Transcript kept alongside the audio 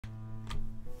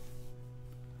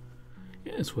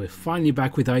Yes, we're finally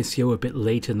back with I.C.O. a bit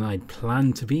later than I'd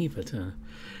planned to be, but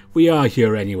we are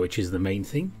here anyway, which is the main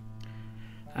thing.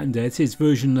 And it is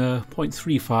version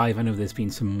 0.35. I know there's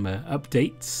been some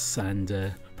updates, and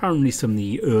apparently some of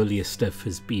the earlier stuff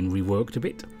has been reworked a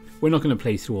bit. We're not going to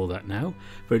play through all that now,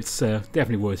 but it's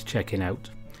definitely worth checking out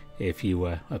if you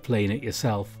are playing it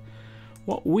yourself.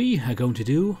 What we are going to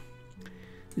do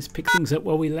is pick things up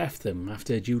where we left them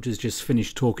after Juta's just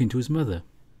finished talking to his mother.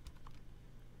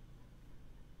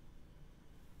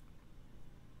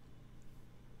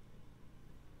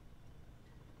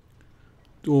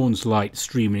 Dawn's light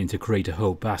streaming into Crater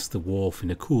Hope basked the wharf in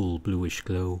a cool bluish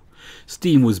glow.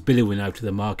 Steam was billowing out of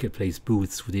the marketplace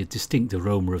booths with a distinct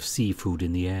aroma of seafood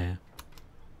in the air.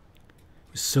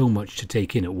 There was so much to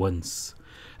take in at once.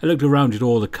 I looked around at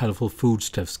all the colourful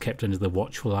foodstuffs kept under the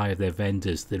watchful eye of their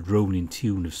vendors, the droning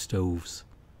tune of stoves.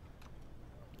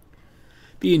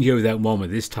 Being here without Mom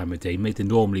at this time of day made the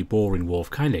normally boring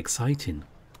wharf kind of exciting.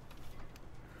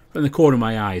 From the corner of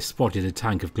my eye I spotted a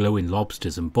tank of glowing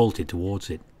lobsters and bolted towards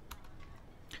it.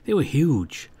 They were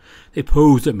huge. They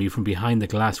posed at me from behind the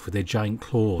glass with their giant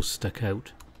claws stuck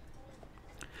out.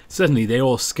 Suddenly they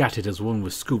all scattered as one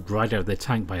was scooped right out of the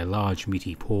tank by a large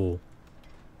meaty paw.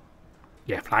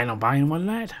 "You planning on buying one,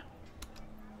 lad?"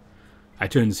 I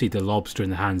turned to see the lobster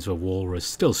in the hands of a walrus,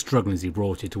 still struggling as he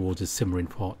brought it towards a simmering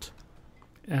pot.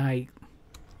 I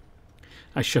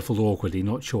shuffled awkwardly,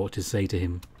 not sure what to say to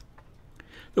him.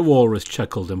 The walrus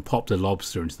chuckled and popped the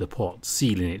lobster into the pot,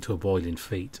 sealing it to a boiling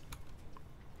fate.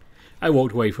 I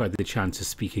walked away before I had the chance to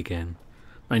speak again,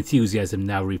 my enthusiasm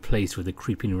now replaced with the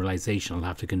creeping realization I'll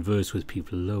have to converse with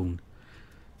people alone.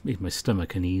 It made my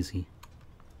stomach uneasy.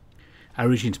 I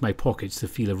reached into my pockets to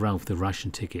feel around for the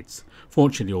ration tickets.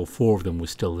 Fortunately, all 4 of them were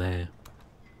still there.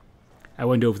 I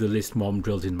went over the list Mom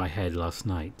drilled in my head last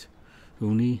night.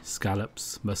 Uni,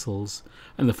 scallops, mussels,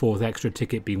 and the 4th extra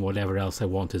ticket being whatever else I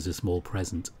want as a small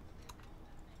present.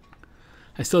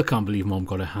 I still can't believe Mom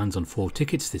got her hands on 4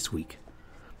 tickets this week.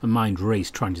 My mind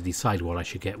raced trying to decide what I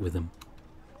should get with them.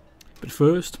 But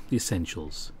first, the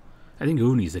essentials. I think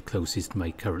Uni is the closest to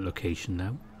my current location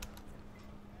now.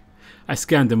 I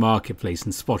scanned the marketplace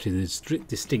and spotted the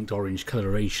distinct orange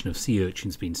coloration of sea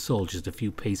urchins being sold just a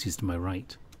few paces to my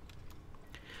right.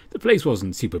 The place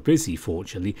wasn't super busy,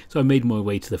 fortunately, so I made my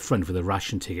way to the front with a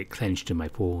ration ticket clenched in my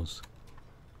paws.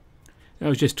 I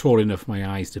was just tall enough for my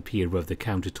eyes to peer above the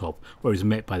countertop, where I was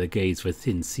met by the gaze of a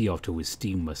thin sea otter with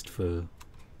steam-mussed fur.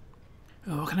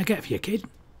 "Oh, what can I get for you, kid?"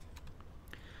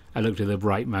 I looked at the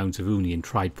bright mounds of uni and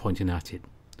tried pointing at it.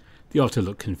 The otter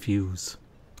looked confused.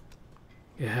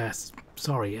 "Yes,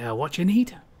 sorry, what you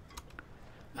need?"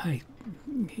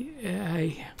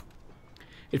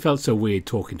 It felt so weird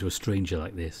talking to a stranger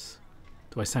like this.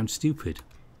 Do I sound stupid?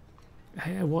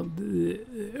 "I want the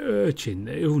urchin,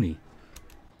 uni."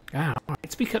 "Ah,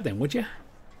 alright, speak up then, would you?"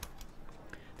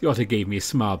 The otter gave me a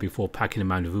smile before packing a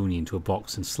mound of uni into a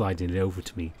box and sliding it over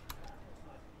to me.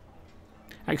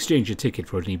 I exchanged a ticket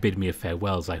for it and he bid me a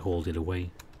farewell as I hauled it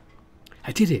away.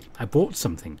 I did it! I bought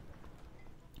something!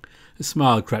 A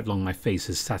smile crept along my face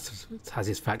as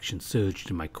satisfaction surged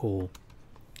in my core.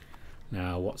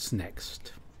 Now, what's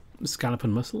next? Scallop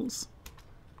and mussels?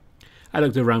 I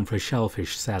looked around for a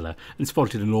shellfish seller and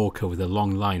spotted an orca with a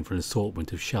long line for an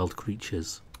assortment of shelled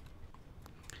creatures.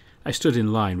 I stood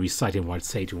in line reciting what I'd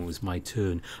say to him when it was my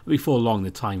turn, and before long the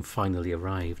time finally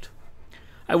arrived.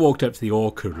 I walked up to the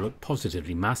orca who looked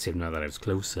positively massive now that I was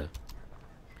closer.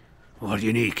 "What do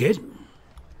you need, kid?"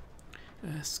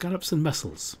 "Scallops and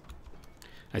mussels,"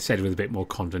 I said with a bit more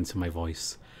confidence in my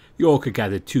voice. The orca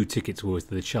gathered 2 tickets worth of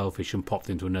the shellfish and popped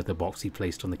into another box he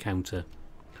placed on the counter.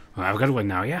 "Well, I've got one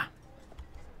now, yeah?"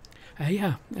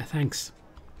 Yeah, thanks."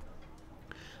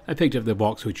 I picked up the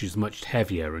box, which was much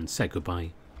heavier, and said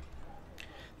goodbye.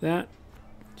 That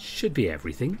should be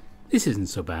everything. This isn't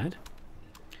so bad.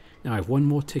 Now I have 1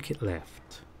 more ticket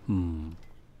left.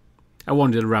 I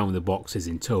wandered around with the boxes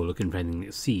in tow, looking for anything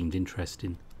that seemed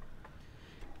interesting.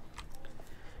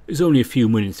 It was only a few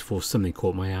minutes before something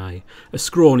caught my eye. A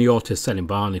scrawny otter selling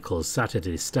barnacles sat at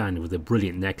his stand with a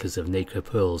brilliant necklace of nacre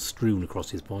pearls strewn across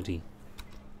his body.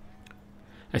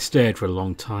 I stared for a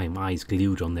long time, eyes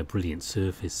glued on their brilliant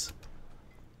surface.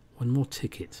 1 more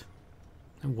ticket.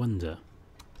 I wonder.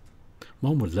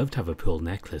 Mom would love to have a pearl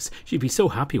necklace. She'd be so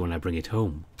happy when I bring it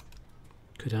home.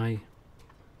 Could I?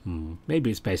 Maybe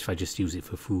it's best if I just use it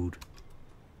for food.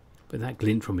 But that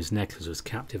glint from his necklace was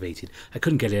captivating. I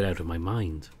couldn't get it out of my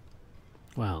mind.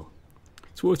 Well,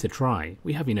 it's worth a try.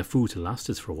 We have enough food to last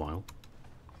us for a while.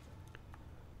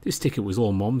 This ticket was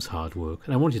all Mom's hard work,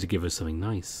 and I wanted to give her something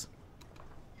nice.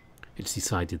 It's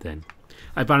decided then.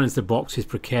 I balanced the boxes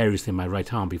precariously in my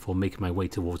right arm before making my way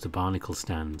towards the barnacle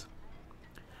stand.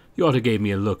 The otter gave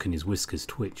me a look and his whiskers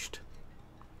twitched.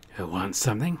 Want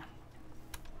something?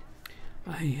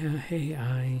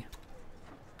 How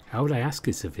would I ask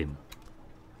this of him?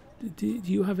 Do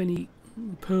you have any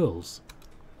pearls?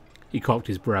 He cocked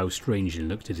his brow strangely and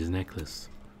looked at his necklace.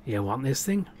 You want this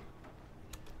thing?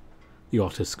 The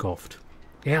otter scoffed.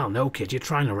 Hell no, kid, you're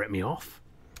trying to rip me off.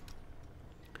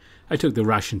 I took the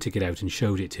ration ticket out and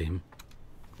showed it to him.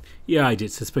 He eyed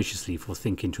it suspiciously before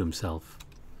thinking to himself.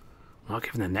 I'm not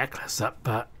giving the necklace up,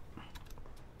 but...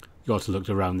 The otter looked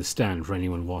around the stand for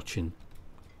anyone watching.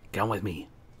 Come with me.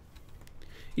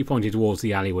 He pointed towards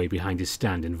the alleyway behind his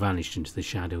stand and vanished into the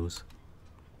shadows.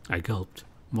 I gulped.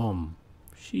 Mom,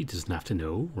 she doesn't have to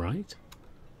know, right?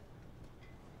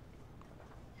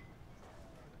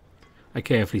 I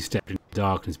carefully stepped into the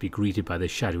darkness to be greeted by the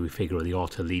shadowy figure of the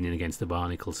otter leaning against the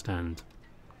barnacle stand.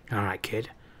 Alright, kid.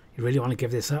 You really want to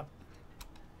give this up?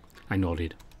 I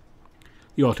nodded.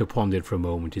 The otter pondered for a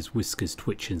moment, his whiskers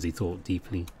twitching as he thought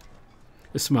deeply.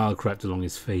 A smile crept along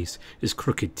his face, his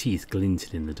crooked teeth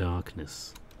glinted in the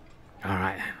darkness.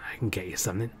 Alright, I can get you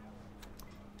something.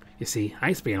 You see, I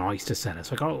used to be an oyster seller,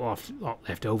 so I got a lot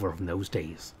left over from those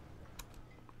days.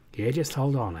 Yeah, just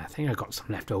hold on, I think I got some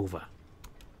left over.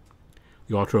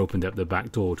 The otter opened up the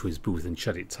back door to his booth and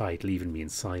shut it tight, leaving me in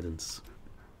silence.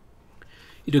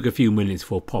 He took a few minutes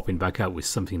before popping back out with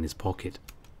something in his pocket.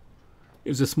 It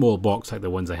was a small box like the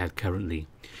ones I had currently.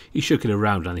 He shook it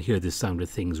around and I heard the sound of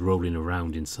things rolling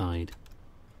around inside.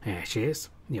 There she is.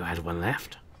 You had one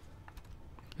left.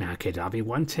 Now, kid, I'll be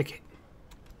one ticket.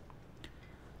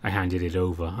 I handed it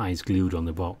over, eyes glued on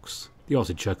the box. The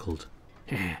otter chuckled.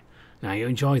 Yeah, now you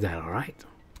enjoyed that, all right?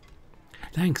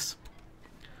 Thanks.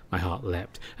 My heart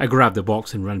leapt. I grabbed the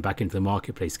box and ran back into the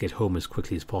marketplace to get home as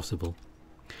quickly as possible.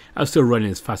 I was still running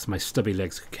as fast as my stubby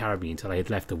legs could carry me until I had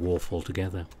left the wharf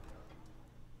altogether.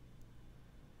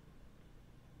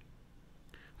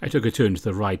 I took a turn to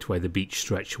the right where the beach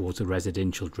stretched towards the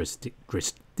residential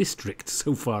district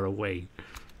so far away.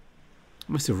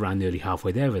 I must have ran nearly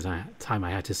halfway there by the time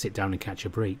I had to sit down and catch a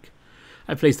break.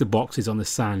 I placed the boxes on the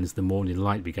sand as the morning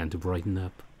light began to brighten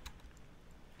up.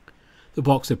 The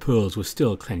box of pearls was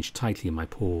still clenched tightly in my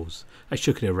paws. I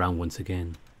shook it around once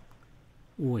again.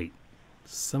 Wait,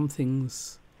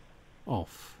 something's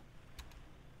off.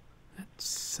 That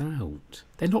sound.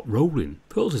 They're not rolling.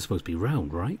 Pearls are supposed to be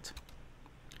round, right?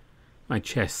 My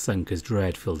chest sunk as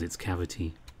dread filled its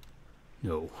cavity.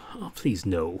 No. Oh, please,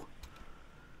 no.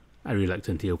 I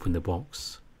reluctantly opened the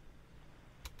box.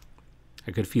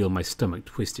 I could feel my stomach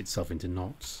twist itself into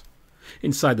knots.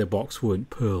 Inside the box weren't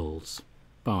pearls.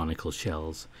 Barnacle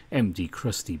shells. Empty,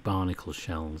 crusty barnacle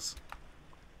shells.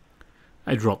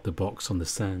 I dropped the box on the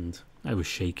sand. I was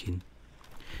shaking.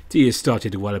 Tears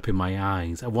started to well up in my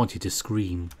eyes. I wanted to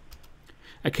scream.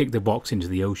 I kicked the box into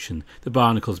the ocean, the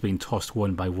barnacles being tossed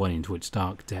one by one into its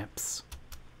dark depths.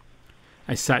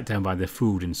 I sat down by the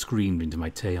food and screamed into my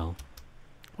tail.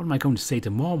 What am I going to say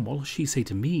to Mom? What will she say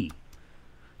to me?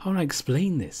 How will I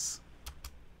explain this?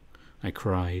 I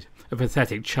cried, a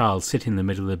pathetic child sitting in the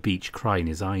middle of the beach crying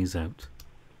his eyes out.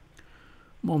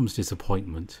 Mom's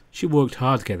disappointment. She worked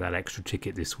hard to get that extra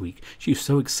ticket this week. She was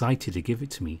so excited to give it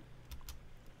to me.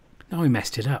 Now I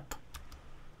messed it up.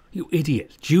 You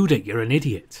idiot. Judah, you're an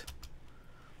idiot.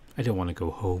 I don't want to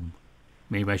go home.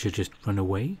 Maybe I should just run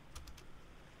away?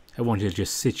 I wanted to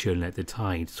just sit here and let the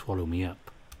tide swallow me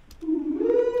up.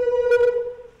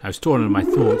 I was torn in my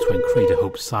thoughts when Crater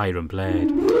Hope's siren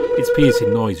blared, its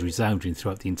piercing noise resounding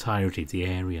throughout the entirety of the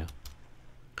area.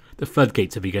 The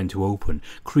floodgates had begun to open,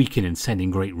 creaking and sending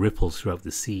great ripples throughout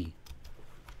the sea.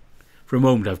 For a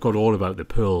moment I forgot all about the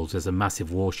pearls as a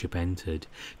massive warship entered,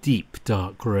 deep,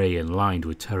 dark grey and lined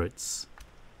with turrets.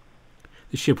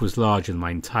 The ship was larger than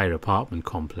my entire apartment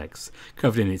complex,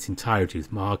 covered in its entirety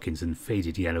with markings and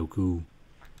faded yellow goo.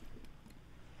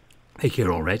 They're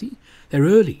here already? They're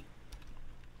early.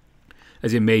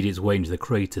 As it made its way into the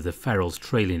crater, the ferrules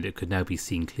trailing it could now be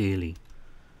seen clearly.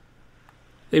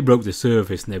 They broke the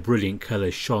surface and their brilliant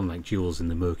colours shone like jewels in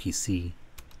the murky sea.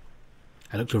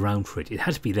 I looked around for it. It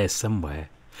had to be there somewhere.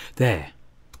 There.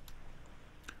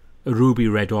 A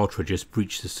ruby-red otter just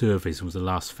breached the surface and was the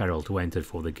last ferrule to enter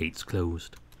before the gates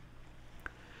closed.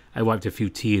 I wiped a few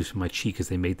tears from my cheek as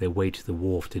they made their way to the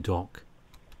wharf to dock.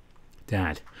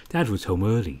 Dad was home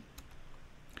early.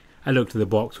 I looked at the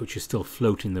box which was still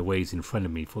floating in the waves in front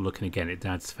of me before looking again at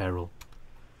Dad's ferrule.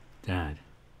 Dad.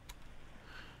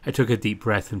 I took a deep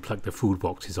breath and plucked the food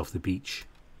boxes off the beach.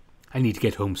 I need to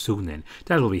get home soon then.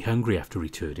 Dad will be hungry after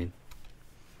returning.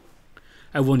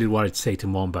 I wondered what I'd say to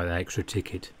Mom about that extra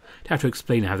ticket. I'd have to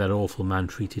explain how that awful man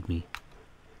treated me.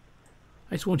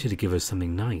 I just wanted to give her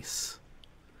something nice.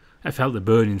 I felt the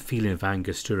burning feeling of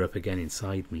anger stir up again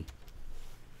inside me.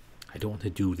 I don't want to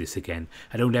do this again.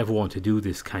 I don't ever want to do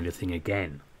this kind of thing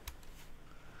again.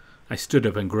 I stood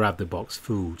up and grabbed the boxed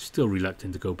food, still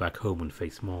reluctant to go back home and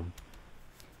face Mom.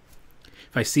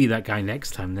 If I see that guy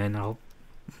next time, then I'll...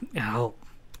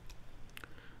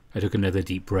 I took another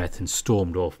deep breath and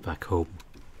stormed off back home.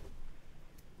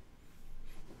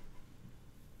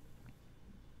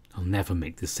 I'll never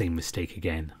make the same mistake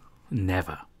again.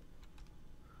 Never.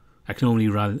 I can only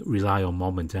rely on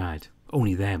Mom and Dad.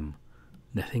 Only them.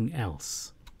 Nothing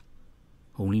else.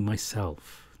 Only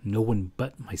myself. No one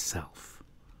but myself.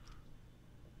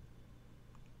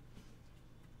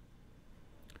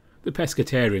 The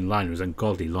pescatarian line was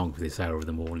ungodly long for this hour of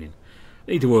the morning.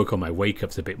 I need to work on my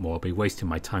wake-ups a bit more. I'll be wasting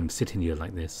my time sitting here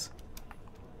like this.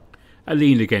 I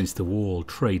leaned against the wall,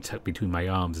 tray tucked between my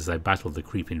arms as I battled the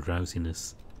creeping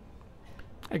drowsiness.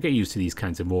 I get used to these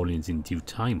kinds of mornings in due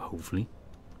time, hopefully.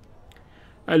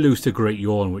 I loosed a great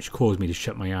yawn which caused me to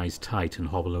shut my eyes tight and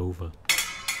hobble over.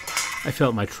 I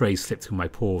felt my tray slip through my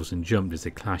paws and jumped as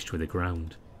it clashed with the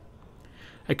ground.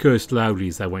 I cursed loudly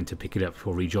as I went to pick it up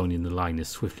before rejoining the line as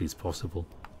swiftly as possible.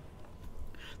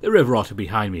 The river otter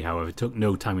behind me, however, took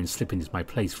no time in slipping into my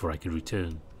place before I could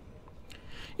return.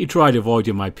 He tried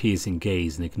avoiding my piercing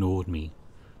gaze and ignored me,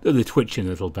 though the twitching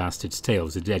little bastard's tail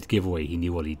was a dead giveaway he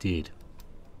knew what he did.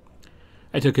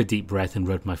 I took a deep breath and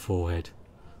rubbed my forehead.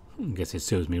 Guess it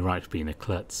serves me right for being a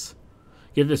klutz.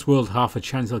 Give this world half a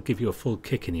chance, I'll give you a full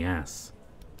kick in the ass.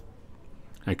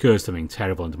 I cursed something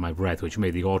terrible under my breath which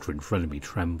made the otter in front of me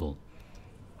tremble.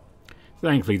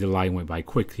 Thankfully the line went by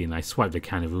quickly and I swiped a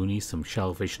can of uni, some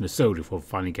shellfish and a soda before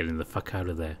finally getting the fuck out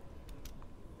of there.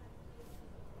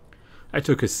 I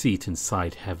took a seat and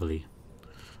sighed heavily.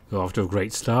 We're off to a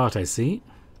great start, I see.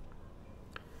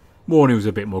 Morning was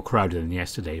a bit more crowded than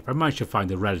yesterday, but I managed to find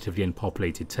a relatively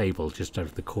unpopulated table just out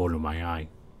of the corner of my eye.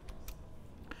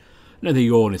 Another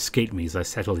yawn escaped me as I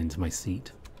settled into my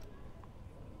seat.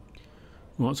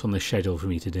 What's on the schedule for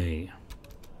me today?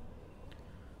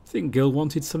 Think Gil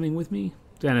wanted something with me?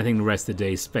 Then I think the rest of the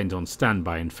day is spent on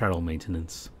standby and feral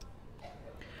maintenance.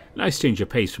 Nice change of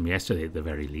pace from yesterday at the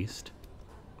very least.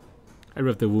 I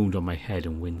rubbed the wound on my head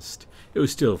and winced. It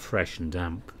was still fresh and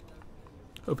damp.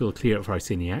 Hope it'll clear up before I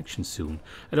see any action soon.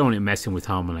 I don't want it messing with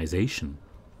harmonization.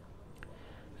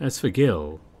 As for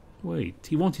Gil... Wait,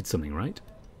 he wanted something, right?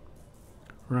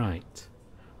 Right.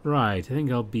 I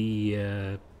think I'll be...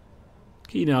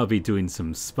 I'll be doing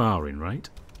some sparring, right?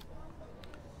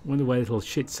 Wonder where little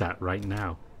shit's at right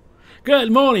now.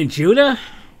 Good morning, Judah!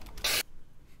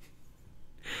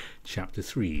 Chapter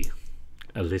 3.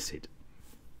 Illicit.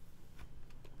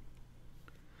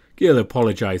 Gil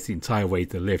apologised the entire way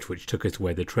to the lift which took us to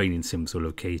where the training sims were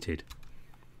located.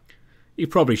 He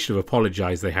probably should have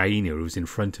apologised to the hyena who was in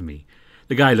front of me.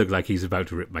 The guy looked like he was about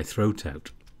to rip my throat out.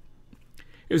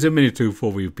 It was a minute or two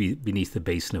before we were beneath the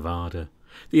basin of Arda,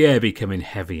 the air becoming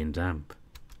heavy and damp.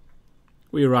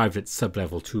 We arrived at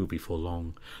sub-level 2 before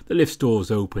long. The lift's doors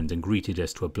opened and greeted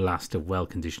us to a blast of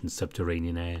well-conditioned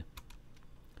subterranean air.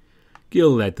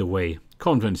 Gil led the way,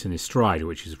 confident in his stride,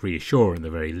 which is reassuring at the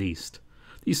very least.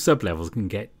 These sub-levels can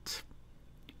get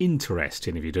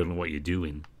interesting if you don't know what you're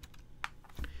doing.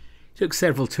 He took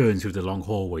several turns through the long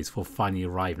hallways before finally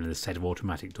arriving at a set of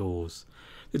automatic doors.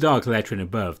 The dark lettering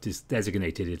above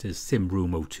designated it as Sim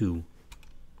Room 02.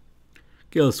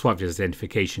 Gil swiped his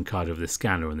identification card over the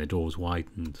scanner and the doors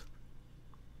widened.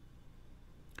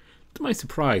 To my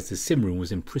surprise, the sim room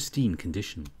was in pristine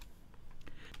condition.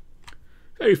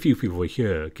 Very few people were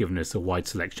here, giving us a wide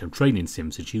selection of training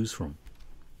sims to choose from.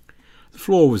 The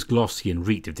floor was glossy and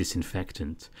reeked of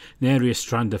disinfectant. Nary a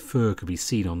strand of fur could be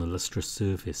seen on the lustrous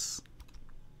surface.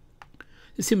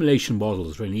 The simulation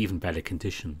models were in even better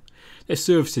condition. Their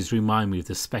surfaces remind me of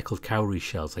the speckled cowrie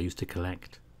shells I used to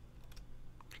collect.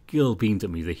 Gil beamed at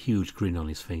me with a huge grin on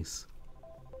his face.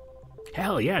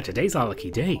 Hell yeah, today's our lucky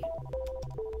day.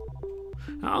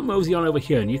 I'll mosey on over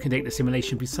here and you can take the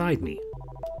simulation beside me.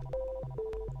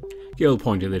 Gil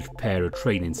pointed at a pair of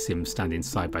training sims standing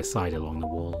side by side along the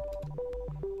wall.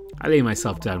 I lay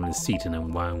myself down in the seat and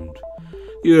unwound.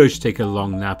 The urge to take a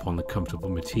long nap on the comfortable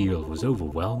material was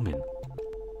overwhelming.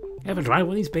 Ever tried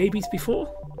one of these babies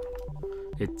before?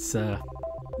 It's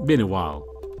been a while.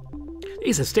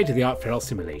 These are state-of-the-art feral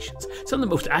simulations, some of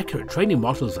the most accurate training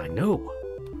models I know.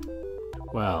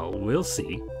 Well, we'll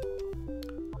see.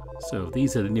 So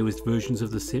these are the newest versions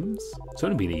of The Sims? It's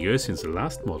only been a year since the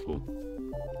last model.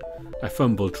 I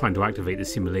fumbled trying to activate the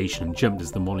simulation and jumped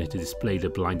as the monitor displayed a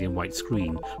blinding white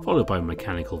screen, followed by a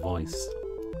mechanical voice.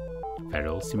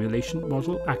 Feral simulation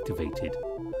model activated.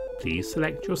 Please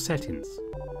select your settings.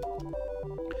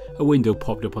 A window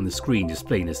popped up on the screen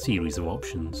displaying a series of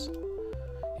options.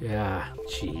 Yeah,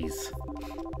 jeez.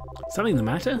 Something the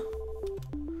matter?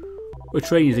 We're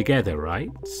training together,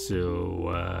 right?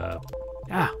 So,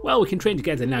 well, we can train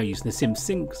together now using the sim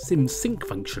sync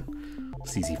function.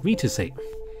 It's easy for me to say.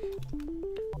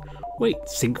 Wait,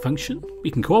 sync function? We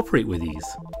can cooperate with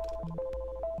these.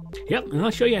 Yep, and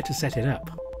I'll show you how to set it up.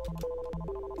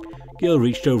 Gil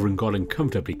reached over and got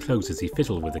uncomfortably close as he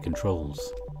fiddled with the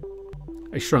controls.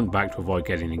 I shrunk back to avoid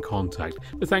getting in contact,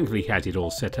 but thankfully he had it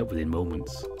all set up within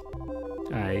moments.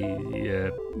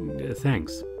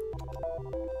 Thanks.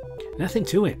 Nothing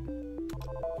to it.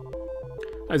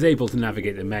 I was able to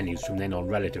navigate the menus from then on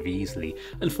relatively easily,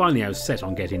 and finally I was set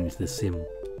on getting into the sim.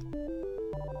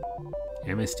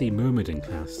 MSD Myrmidon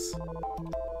class.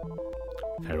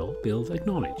 Feral build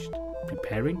acknowledged.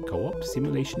 Preparing co-op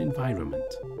simulation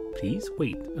environment. Please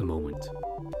wait a moment.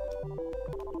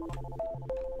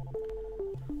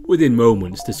 Within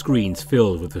moments, the screens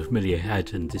filled with the familiar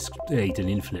head and displayed an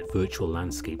infinite virtual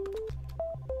landscape.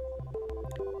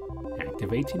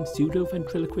 Activating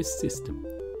pseudo-ventriloquist system.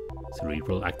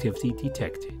 Cerebral activity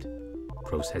detected.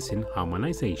 Processing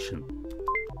harmonization.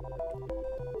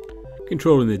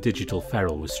 Controlling the digital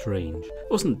feral was strange. There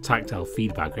wasn't tactile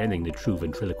feedback or anything the true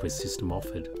ventriloquist system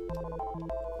offered.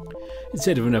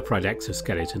 Instead of an upright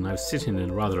exoskeleton, I was sitting in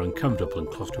a rather uncomfortable and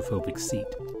claustrophobic seat.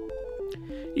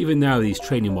 Even now, these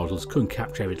training models couldn't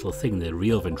capture every little thing the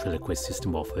real ventriloquist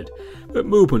system offered, but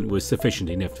movement was sufficient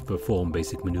enough to perform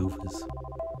basic maneuvers.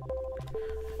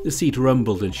 The seat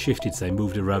rumbled and shifted as I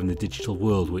moved around the digital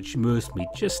world, which immersed me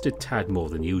just a tad more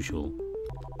than usual.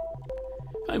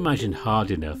 If I imagined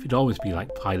hard enough, it'd almost be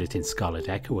like piloting Scarlet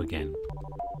Echo again.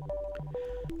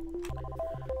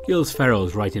 Gil's feral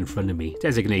was right in front of me,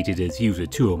 designated as User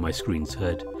 2 on my screen's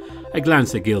HUD. I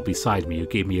glanced at Gil beside me, who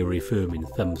gave me a reaffirming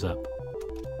thumbs up.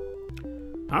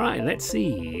 Alright, let's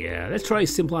see. Let's try a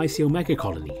simple I.C.O. mega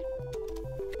colony.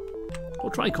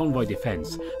 We'll try convoy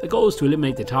defense. The goal is to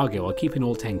eliminate the target while keeping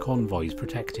all 10 convoys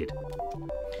protected.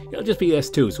 It'll just be us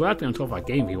two, so we'll have to be on top of our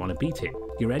game if you want to beat it.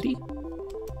 You ready?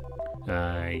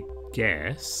 I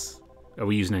guess. Are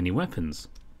we using any weapons?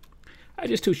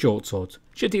 Just 2 short swords.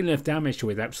 Should deal enough damage to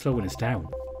it without slowing us down.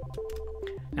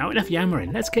 Now enough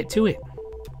yammering, let's get to it.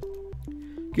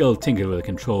 Gil tinkered with the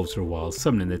controls for a while,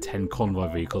 summoning the 10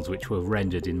 convoy vehicles which were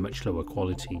rendered in much lower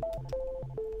quality.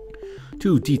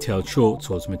 2 detailed short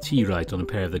swords materialized on a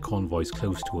pair of the convoys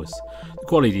close to us, the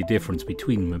quality difference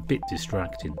between them a bit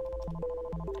distracting.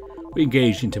 We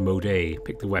engaged into Mode A,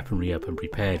 picked the weaponry up and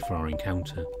prepared for our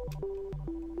encounter.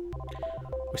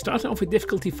 We're starting off with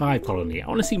difficulty 5, Colony. I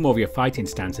want to see more of your fighting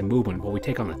stance and movement while we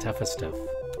take on the tougher stuff.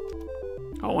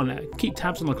 I want to keep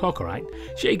tabs on the clock, alright?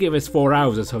 Shay give us 4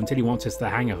 hours or so until he wants us to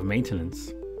hang out for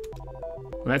maintenance.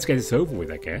 Well, let's get this over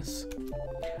with, I guess.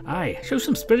 Aye, show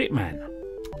some spirit, man.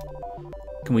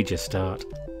 Can we just start?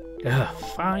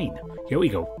 Fine. Here we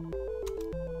go.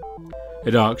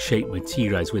 A dark shape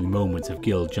materialized within moments of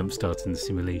Gil jump-starting the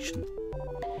simulation.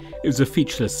 It was a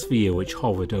featureless sphere which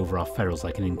hovered over our ferals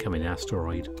like an incoming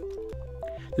asteroid.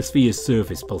 The sphere's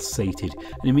surface pulsated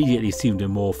and immediately assumed a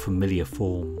more familiar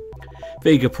form.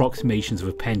 Vague approximations of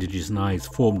appendages and eyes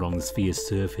formed on the sphere's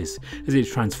surface as it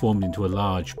transformed into a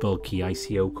large, bulky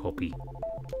I.C.O. copy.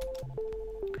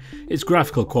 Its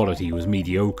graphical quality was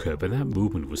mediocre, but that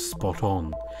movement was spot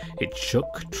on. It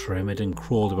shook, tremoured and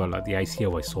crawled about like the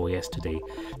I.C.O. I saw yesterday.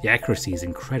 The accuracy is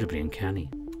incredibly uncanny.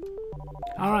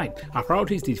 Alright, our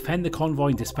priority is to defend the convoy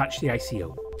and dispatch the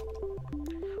I.C.O.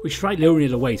 We should try lowering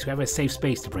it away so we have a safe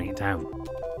space to bring it down.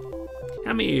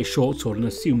 Hand me a short sword and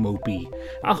assume Mode B.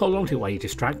 I'll hold on to it while you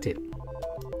distract it.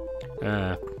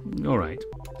 Alright.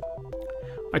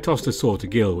 I tossed a sword to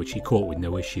Gil, which he caught with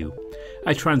no issue.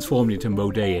 I transformed into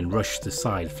Mode A and rushed to the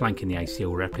side, flanking the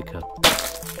I.C.O. replica.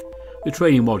 The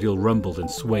training module rumbled and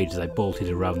swayed as I bolted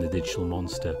around the digital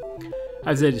monster.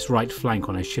 I was at its right flank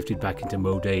when I shifted back into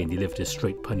Mode A and delivered a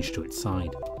straight punch to its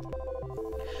side.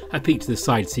 I peeked to the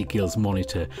side to see Gil's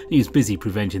monitor, and he was busy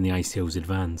preventing the I.C.O.'s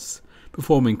advance,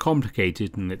 performing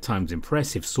complicated and at times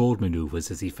impressive sword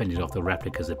maneuvers as he fended off the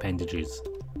replica's appendages.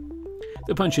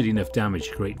 The punch had enough damage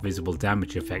to create visible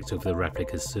damage effects over the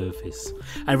replica's surface.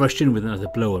 I rushed in with another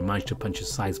blow and managed to punch a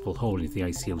sizable hole into the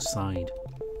I.C.O.'s side.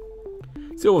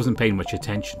 Still wasn't paying much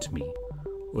attention to me.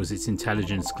 Was its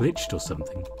intelligence glitched or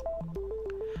something?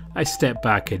 I stepped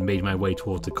back and made my way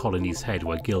towards the colony's head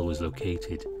where Gil was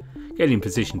located, getting in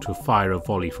position to fire a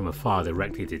volley from afar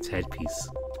directly at its headpiece.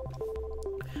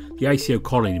 The I.C.O.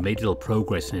 colony made little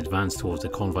progress and advanced towards the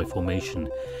convoy formation.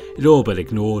 It all but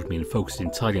ignored me and focused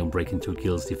entirely on breaking through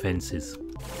Gil's defences.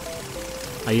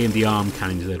 I aimed the arm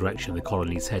cannon in the direction of the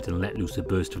colony's head and let loose a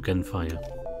burst of gunfire.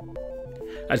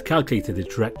 I'd calculated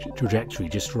the trajectory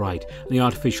just right, and the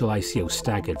artificial I.C.O.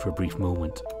 staggered for a brief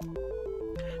moment.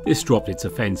 This dropped its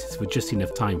offences for just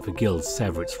enough time for Gil to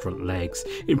sever its front legs,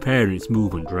 impairing its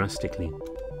movement drastically.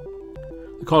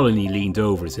 The colony leaned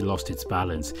over as it lost its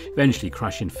balance, eventually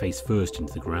crashing face first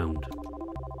into the ground.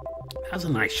 "That was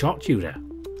a nice shot, Judah."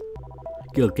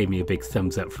 Gil gave me a big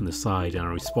thumbs up from the side, and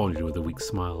I responded with a weak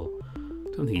smile.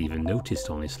 Don't think he even noticed,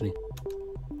 honestly.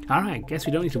 "Alright, guess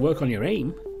we don't need to work on your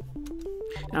aim.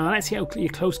 Now let's see how your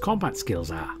close combat skills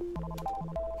are."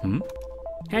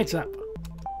 Heads up."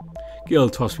 Gil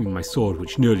tossed me my sword,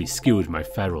 which nearly skewered my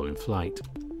ferrule in flight.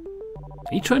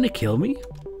 "Are you trying to kill me?"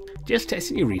 "Just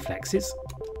testing your reflexes."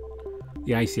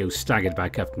 The I.C.O. staggered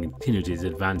back up and continued his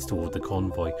advance toward the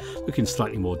convoy, looking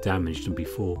slightly more damaged than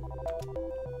before.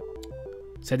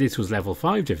 "Said this was level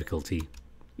 5 difficulty."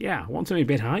 "Yeah, want something a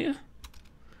bit higher?"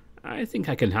 "I think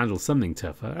I can handle something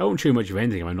tougher. I won't show much of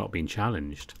anything if I'm not being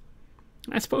challenged."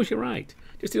 "I suppose you're right.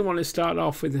 Just didn't want to start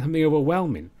off with something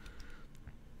overwhelming."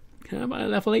 "How about a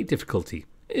level 8 difficulty?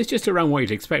 It's just around what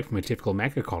you'd expect from a typical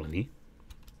mecha colony."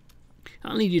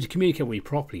 "I'll need you to communicate with me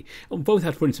properly, and we'll both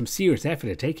have to put in some serious effort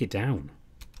to take it down."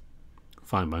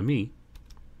 "Fine by me."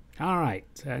 "Alright,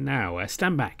 now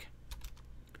stand back."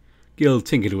 Gil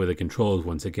tinkered with the controls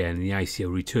once again, and the I.C.O.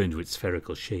 returned to its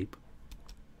spherical shape.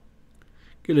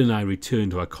 Gil and I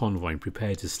returned to our convoy and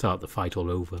prepared to start the fight all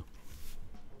over.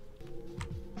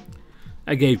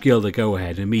 I gave Gil the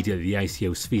go-ahead, and immediately the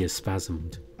I.C.O. sphere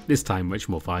spasmed, this time much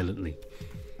more violently.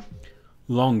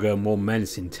 Longer, more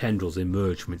menacing tendrils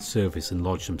emerged from its surface and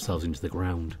lodged themselves into the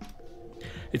ground.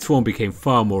 Its form became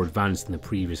far more advanced than the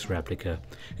previous replica.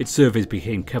 Its surface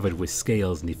became covered with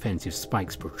scales and defensive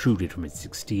spikes protruded from its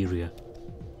exterior.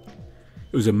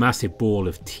 It was a massive ball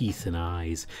of teeth and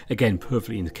eyes, again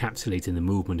perfectly encapsulating the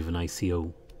movement of an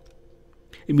I.C.O.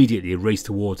 Immediately it raced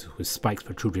towards us with spikes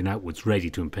protruding outwards, ready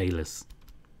to impale us.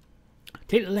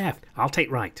 "Take the left, I'll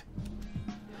take right."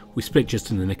 We split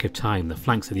just in the nick of time, the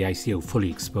flanks of the I.C.O. fully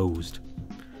exposed.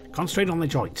 "Concentrate on the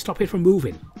joint, stop it from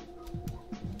moving."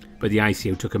 But the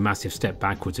I.C.O. took a massive step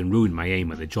backwards and ruined my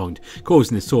aim at the joint,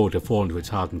 causing the sword to fall into its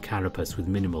hardened carapace with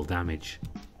minimal damage.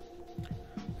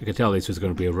 I could tell this was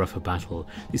going to be a rougher battle.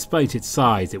 Despite its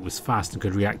size, it was fast and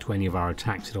could react to any of our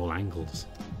attacks at all angles.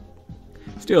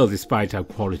 Still, despite how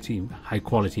high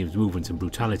quality its movements and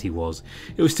brutality was,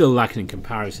 it was still lacking in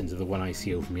comparison to the one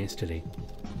I.C.O. from yesterday.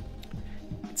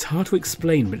 It's hard to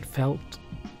explain, but it felt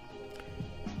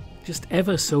just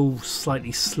ever so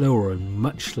slightly slower and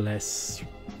much less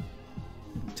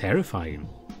terrifying.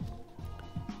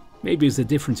 Maybe it was a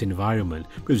different environment,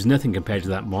 but it was nothing compared to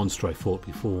that monster I fought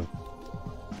before.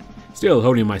 Still,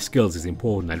 honing my skills is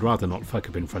important. I'd rather not fuck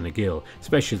up in front of Gil,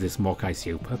 especially this mock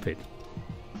I.C.O. puppet.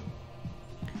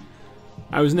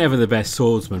 I was never the best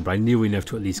swordsman, but I knew enough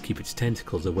to at least keep its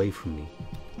tentacles away from me.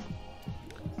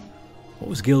 What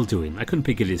was Gil doing? I couldn't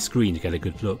peek at his screen to get a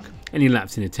good look. Any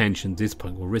lapse in attention at this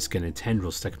point will risk getting a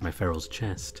tendril stuck in my ferrule's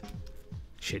chest.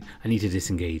 Shit, I need to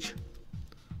disengage.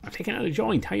 "I'm taking out a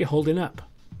joint, how you holding up?"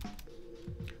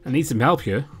 "I need some help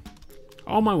here."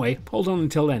 "On my way, hold on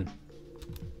until then."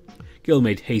 Gil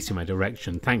made haste in my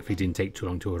direction, thankfully didn't take too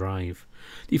long to arrive,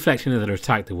 deflecting another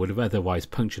attack that would have otherwise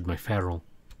punctured my ferrule.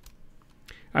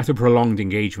 After prolonged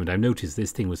engagement, I noticed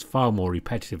this thing was far more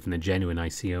repetitive than the genuine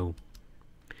I.C.O.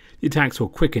 The attacks were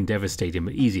quick and devastating,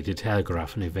 but easy to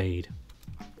telegraph and evade.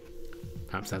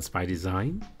 Perhaps that's by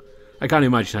design? I can't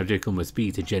imagine how difficult it must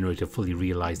be to generate a fully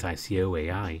realised I.C.O.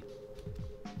 AI.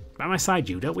 "By my side,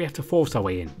 Judah, we have to force our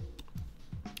way in.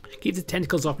 Keep the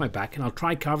tentacles off my back and I'll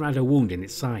try carving out a wound in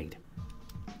its side."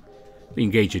 We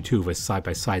engaged the two of us side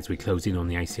by side as we closed in on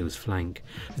the I.C.O.'s flank,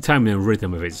 the timing and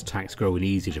rhythm of its attacks growing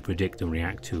easy to predict and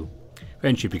react to.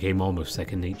 Eventually it became almost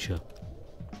second nature.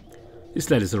 This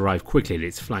let us arrive quickly at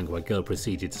its flank while Gil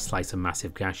proceeded to slice a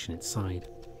massive gash in its side.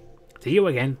 "To you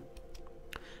again."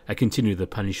 I continued the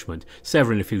punishment,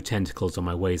 severing a few tentacles on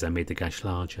my way as I made the gash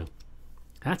larger.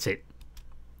 "That's it."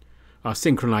 Our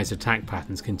synchronized attack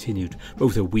patterns continued,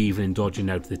 both a weaving and dodging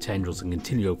out of the tendrils and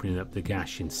continue opening up the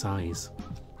gash in size.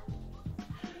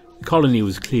 The colony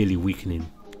was clearly weakening.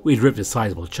 We had ripped a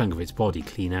sizable chunk of its body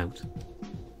clean out.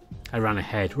 I ran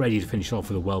ahead, ready to finish off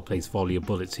with a well-placed volley of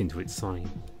bullets into its side.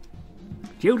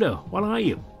 "Judah, what are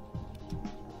you?"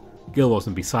 Gil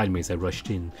wasn't beside me as I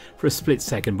rushed in. For a split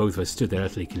second, both of us stood there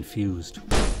utterly confused.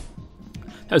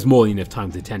 That was more than enough time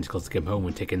for the tentacles to come home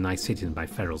and take a nice hit in my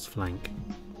ferrule's flank.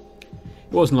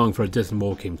 It wasn't long for a dozen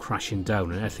more came crashing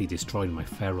down and utterly destroying my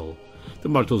ferrule, the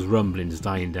model's rumblings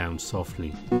dying down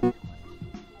softly.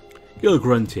 Gil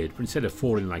grunted, but instead of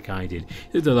falling like I did,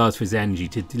 he did the last of his energy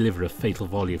to deliver a fatal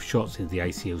volley of shots into the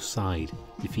I.C.O's side,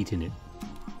 defeating it.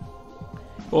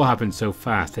 It all happened so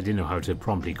fast I didn't know how to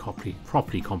properly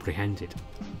comprehend it.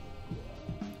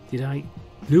 Did I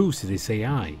lose to this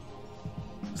AI?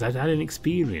 Was I that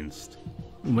inexperienced?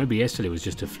 Or maybe yesterday was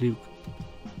just a fluke.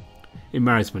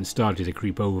 Embarrassment started to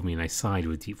creep over me and I sighed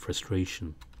with deep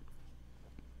frustration.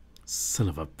 Son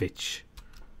of a bitch.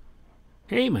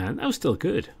 Hey man, that was still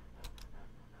good.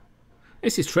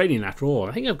 This is training after all.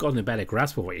 I think I've gotten a better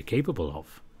grasp of what you're capable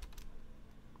of.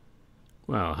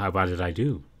 Well, how bad did I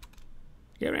do?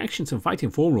 Your reactions and fighting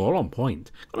form were all on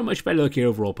point. Got a much better look at your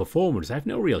overall performance. I have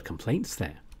no real complaints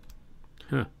there.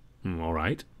 Huh.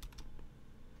 Alright.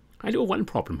 I do have one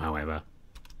problem, however.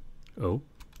 Oh?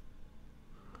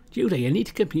 Judah, you need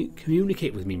to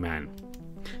communicate with me, man.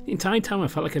 The entire time I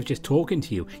felt like I was just talking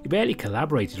to you. You barely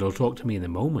collaborated or talked to me in the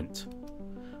moment.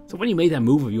 So when you made that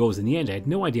move of yours in the end, I had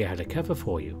no idea how to cover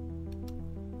for you.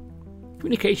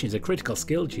 Communication is a critical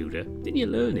skill, Judah. Didn't you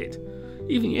learn it?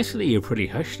 Even yesterday you were pretty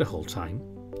hushed the whole time.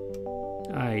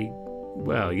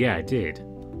 Well, yeah, I did.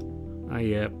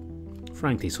 I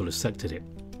frankly sort of sucked at it.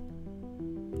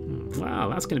 Well,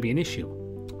 that's going to be an issue.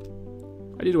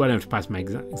 I did well enough to pass my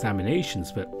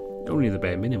examinations, but only the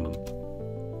bare minimum.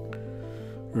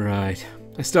 Right.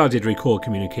 I started to recall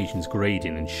communications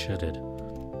grading and shuddered.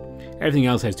 Everything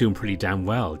else I was doing pretty damn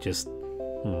well, just...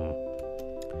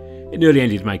 It nearly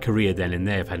ended my career then and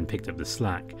there if I hadn't picked up the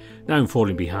slack. Now I'm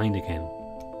falling behind again.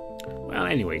 Well,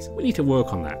 anyways, we need to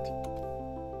work on that.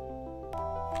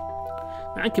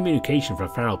 Bad communication for a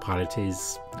feral pilot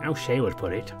is, how Shay would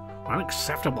put it,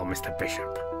 unacceptable, Mr.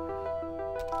 Bishop.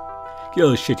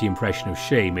 Gil's shitty impression of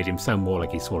Shay made him sound more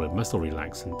like he swallowed muscle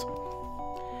relaxant.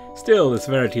 Still, the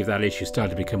severity of that issue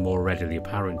started to become more readily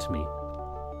apparent to me.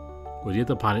 Were the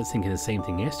other pilots thinking the same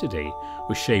thing yesterday?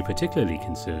 Was Shay particularly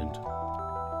concerned?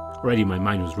 Already my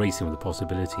mind was racing with the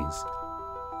possibilities.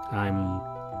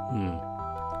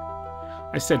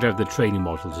 I stepped out of the training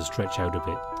module to stretch out a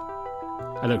bit.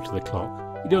 I looked at the clock.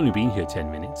 We'd only been here 10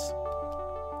 minutes.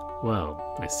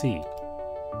 Well, I see.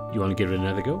 You want to give it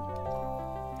another go?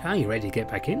 Are you ready to get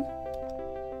back in?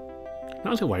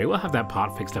 Not to worry, we'll have that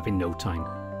part fixed up in no time.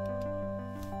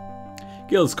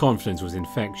 Gil's confidence was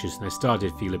infectious and I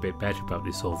started to feel a bit better about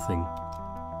this whole thing.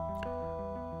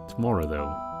 Tomorrow,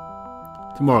 though.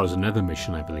 Tomorrow's another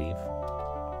mission, I believe.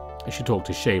 I should talk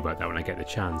to Shay about that when I get the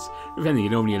chance. If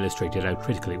anything, it only illustrated how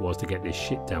critical it was to get this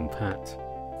shit down pat.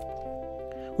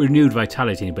 With renewed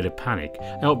vitality and a bit of panic,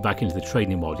 I hopped back into the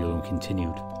training module and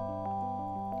continued.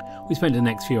 We spent the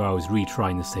next few hours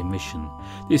retrying the same mission,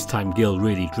 this time Gil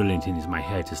really drilling it into my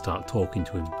head to start talking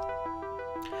to him.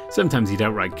 Sometimes he'd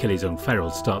outright kill his own feral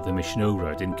to start the mission over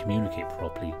or didn't communicate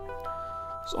properly.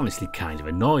 It's honestly kind of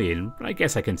annoying, but I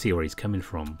guess I can see where he's coming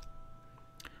from.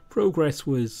 Progress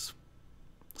was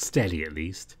steady at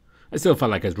least. I still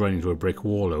felt like I was running into a brick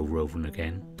wall over and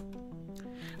again.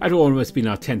 After what must have been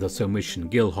our 10th or so mission,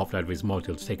 Gil hopped out of his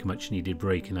module to take a much needed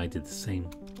break and I did the same.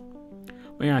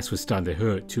 My ass was starting to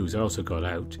hurt too as I also got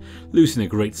out, loosening a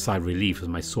great sigh of relief as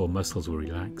my sore muscles were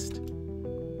relaxed.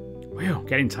 Well,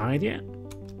 getting tired yet?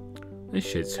 This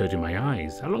shit's hurting my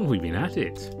eyes. How long have we been at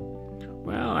it?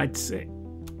 Well, I'd say...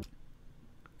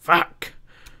 Fuck!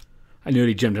 I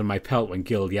nearly jumped on my pelt when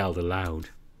Gil yelled aloud.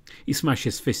 He smashed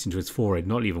his fist into his forehead,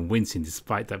 not even wincing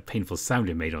despite that painful sound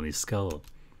it made on his skull.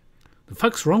 The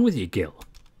fuck's wrong with you, Gil?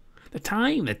 The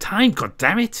time,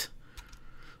 goddammit!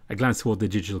 I glanced toward the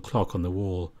digital clock on the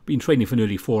wall. Been training for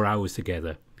nearly 4 hours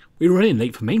together. We were running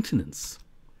late for maintenance.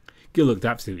 Gil looked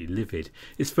absolutely livid,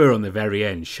 his fur on the very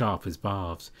end sharp as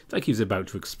barbs. It's like he was about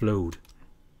to explode.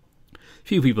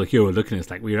 Few people here were looking at us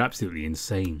like we were absolutely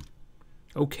insane.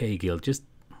 Okay, Gil, just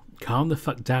calm the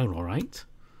fuck down, alright?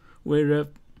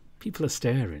 People are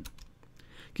staring.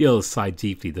 Gil sighed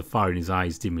deeply, the fire in his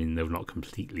eyes dimming, though not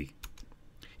completely.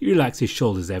 He relaxed his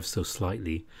shoulders ever so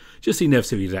slightly, just enough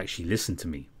so he'd actually listen to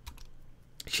me.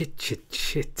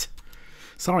 Shit.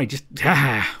 Sorry, just...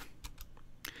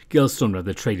 Gil stormed out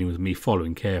the training with me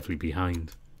following carefully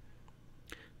behind.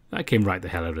 That came right the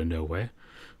hell out of nowhere.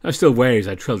 I was still wary as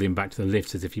I trailed him back to the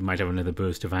lift as if he might have another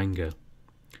burst of anger.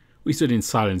 We stood in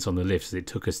silence on the lift as it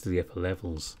took us to the upper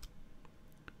levels.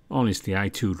 Honestly, I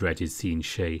too dreaded seeing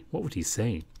Shay. What would he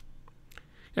say?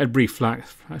 I had brief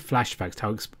flashbacks to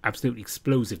how absolutely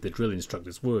explosive the drill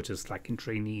instructors were to slacking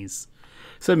trainees.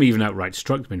 Some even outright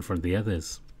struck them in front of the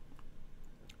others.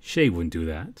 Shay wouldn't do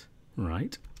that,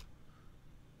 right?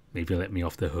 Maybe let me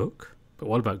off the hook. But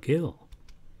what about Gil?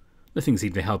 Nothing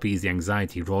seemed to help ease the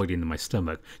anxiety roiling in my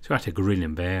stomach, so I had to grin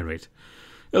and bear it.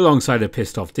 Alongside the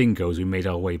pissed off dingoes, we made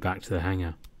our way back to the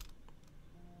hangar.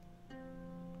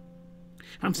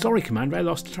 I'm sorry, Commander, I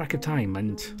lost track of time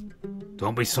and...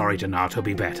 Don't be sorry, Donato,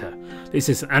 be better. This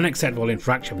is an unacceptable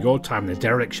infraction of your time and the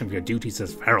dereliction of your duties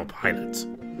as feral pilot.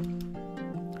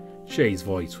 Shay's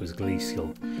voice was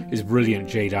glacial, his brilliant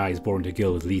jade eyes boring to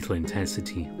Gil with lethal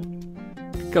intensity.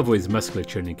 Coupled with his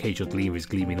musculature and occasional gleam of his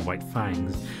gleaming white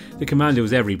fangs, the commander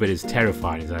was every bit as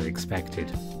terrified as I'd expected.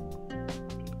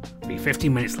 Be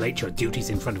 15 minutes late to your duties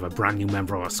in front of a brand new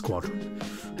member of our squadron.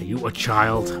 Are you a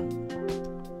child?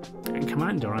 And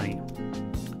Commander,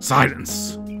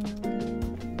 Silence!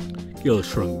 Gil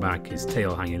shrunk back, his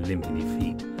tail hanging limp in his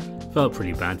feet. Felt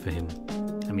pretty bad for him.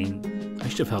 I mean, I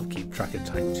should have helped keep track of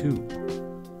time too.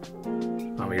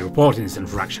 I'll be reporting this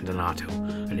infraction, Donato,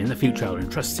 and in the future I will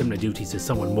entrust similar duties to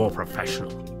someone more professional.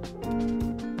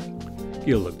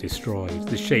 Gil looked destroyed,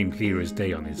 the shame clear as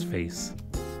day on his face.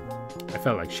 I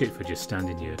felt like shit for just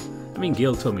standing here. I mean,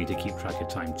 Gil told me to keep track of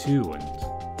time too, and...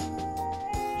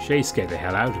 Shay scared the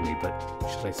hell out of me, but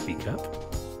should I speak up?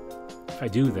 If I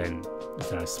do, then is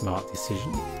that a smart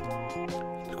decision?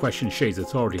 To question Shay's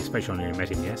authority, especially when I met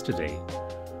him yesterday,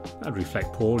 that'd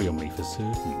reflect poorly on me for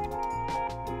certain.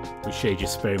 Was Shay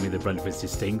just sparing me the brunt of his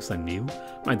disdain because I knew?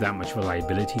 Am I that much of a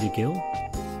liability to Gil?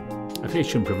 I fear it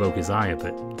shouldn't provoke his ire,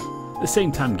 but at the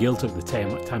same time Gil took the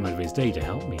time out of his day to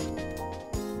help me.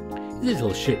 He's a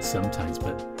little shit sometimes,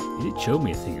 but he did show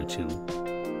me a thing or two.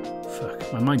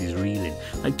 Fuck, my mind is reeling,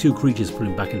 like two creatures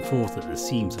pulling back and forth at the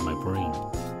seams of my brain.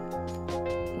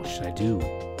 What should I do?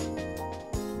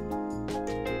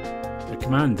 The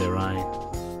Commander,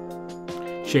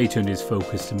 Shay turned his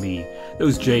focus to me,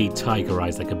 those jade tiger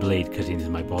eyes like a blade cut into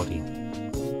my body.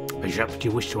 Bishop, do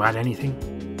you wish to add anything?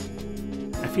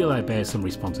 I feel I bear some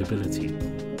responsibility.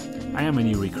 I am a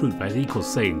new recruit, but I have equal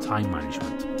say in time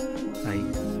management.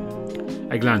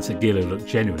 I glanced at Gil, who looked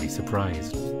genuinely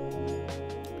surprised.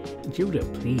 Judah,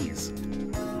 please.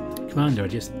 Commander,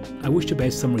 I wish to bear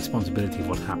some responsibility for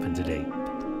what happened today.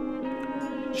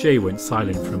 Shay went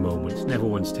silent for a moment, never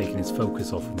once taking his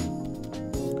focus off me.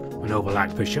 A noble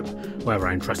act, Bishop. However,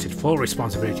 I entrusted full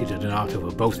responsibility to Donato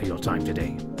for both of your time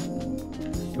today.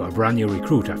 You are a brand new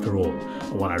recruit after all,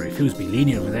 and while I refuse to be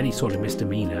lenient with any sort of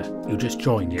misdemeanor, you just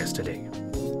joined yesterday.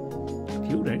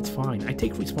 Judah, it's fine. I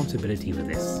take responsibility for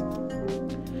this.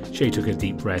 Shay took a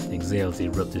deep breath and exhaled as he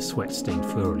rubbed the sweat-stained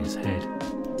fur on his head.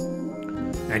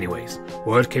 Anyways,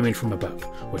 word came in from above.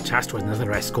 We're tasked with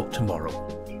another escort tomorrow.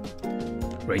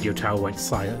 Radio tower went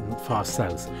silent far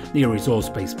south, near resource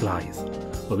base Blythe.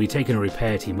 We'll be taking a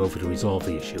repair team over to resolve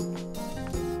the issue.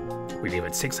 We leave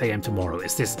at 6 AM tomorrow.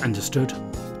 Is this understood?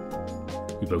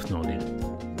 We both nodded.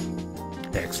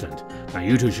 Excellent. Now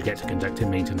you two should get to conducting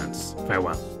maintenance.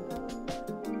 Farewell.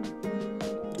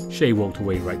 Shay walked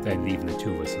away right then, leaving the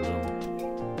two of us alone.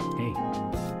 Hey.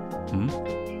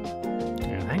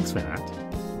 Yeah, thanks for that.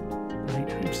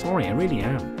 I'm sorry, I really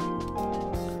am.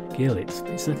 Gil, it's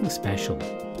nothing special.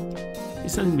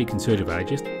 It's nothing to be concerned about. I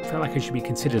just felt like I should be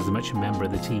considered as much a member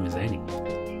of the team as any.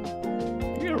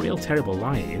 You're a real terrible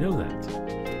liar, you know that.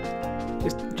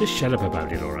 Just shut up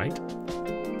about it, alright?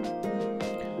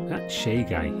 That Shay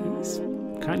guy, he's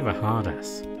kind of a hard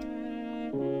ass.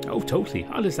 Oh, totally.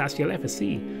 Hardest ass you'll ever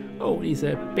see. Oh, he's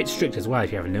a bit strict as well,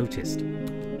 if you haven't noticed.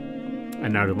 I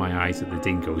narrowed my eyes at the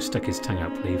dingo, who stuck his tongue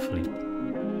out playfully.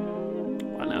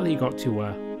 Well, now that you got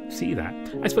to see that,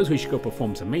 I suppose we should go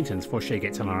perform some maintenance before Shay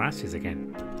gets on our asses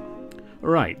again.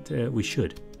 Right, we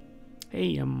should.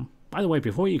 Hey, by the way,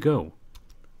 before you go,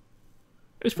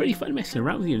 it was pretty fun messing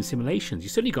around with you in simulations. You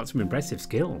certainly got some impressive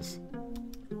skills.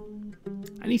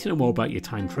 I need to know more about your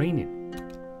time training.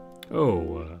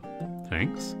 Oh,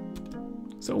 thanks.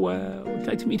 So, we'd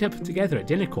like to meet up together at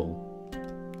dinner call.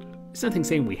 There's nothing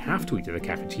saying we have to eat at the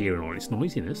cafeteria and all its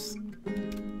noisiness.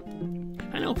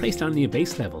 I know a place down near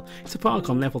base level. It's a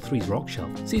park on level 3's rock shelf.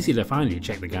 It's easy to find if you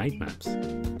check the guide maps.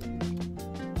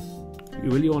 You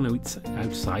really want to eat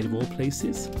outside of all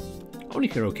places? Only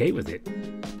if you're okay with it.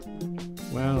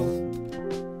 Well,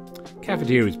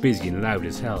 cafeteria is busy and loud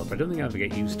as hell, but I don't think I'll ever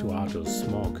get used to Arto's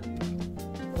smog.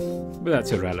 But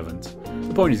that's irrelevant.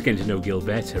 The point is getting to know Gil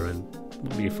better, and it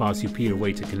would be a far superior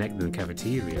way to connect than the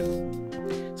cafeteria.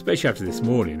 Especially after this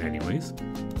morning, anyways.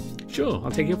 Sure,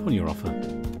 I'll take you up on your offer.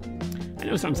 I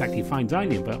know it's not exactly fine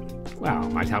dining, but, well,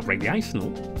 it might help break the ice and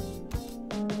all.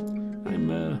 I'm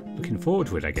looking forward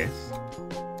to it, I guess.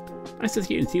 Nice to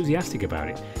see you enthusiastic about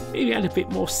it. Maybe add a bit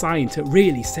more sign to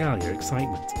really sell your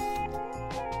excitement.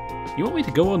 You want me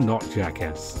to go or not,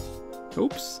 jackass?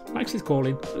 Oops, Max is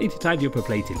calling. I need to tidy up her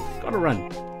plating. Gotta run.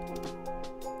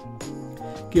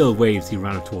 Gil waved as he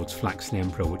ran up towards Flaxen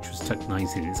Emperor, which was tucked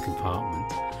nicely in its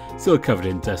compartment, still covered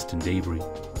in dust and debris.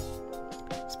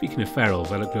 Speaking of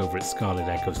ferals, I looked over at Scarlet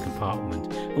Echo's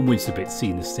compartment and winced a bit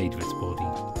seeing the state of its body.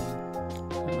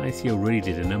 I.C.O. really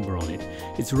did a number on it,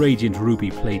 its radiant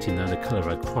ruby plating and the colour of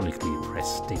a chronically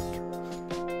impressed stick.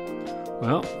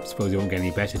 Well, I suppose it won't get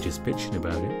any better just bitching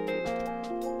about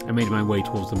it. I made my way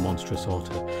towards the monstrous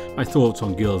otter, my thoughts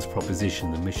on Gil's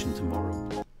proposition, the mission tomorrow.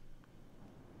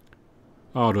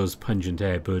 Ardor's pungent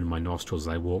air burned my nostrils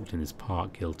as I walked in this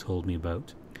park Gil told me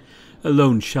about. A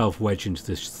lone shelf wedged into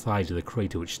the side of the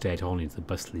crater which stared on into the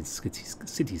bustling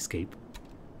cityscape.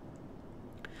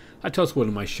 I tossed one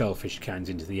of my shellfish cans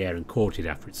into the air and caught it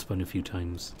after it spun a few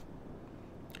times.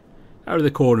 Out of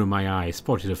the corner of my eye, I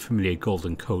spotted a familiar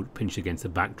golden coat pinched against the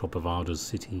backdrop of Ardor's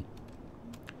city.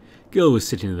 Gil was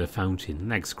sitting at the fountain,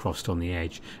 legs crossed on the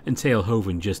edge, and tail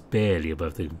hovering just barely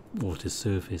above the water's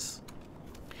surface.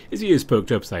 His ears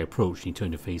poked up as I approached and he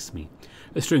turned to face me,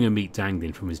 a string of meat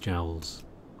dangling from his jowls.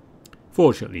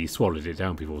 Fortunately, he swallowed it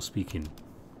down before speaking.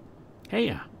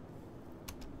 "Heya."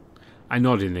 I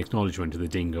nodded in acknowledgement to the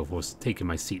dingo for taking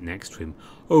my seat next to him,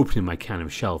 opening my can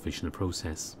of shellfish in the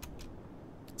process.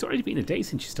 "It's already been a day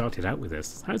since you started out with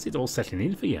us. How's it all settling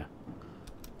in for you?"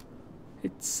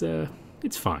 It's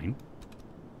fine."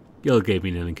 Gil gave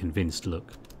me an unconvinced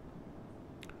look.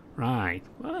 "Right.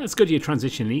 Well, that's good you're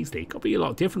transitioning easily. Got to be a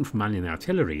lot different from manning the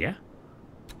artillery, yeah?"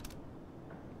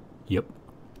 "Yep."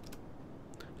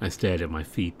 I stared at my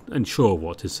feet, unsure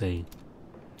what to say.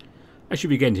 I should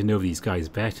be getting to know these guys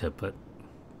better, but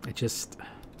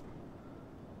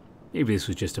maybe this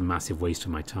was just a massive waste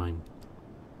of my time.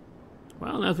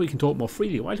 "Well, now that we can talk more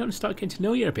freely, why don't I start getting to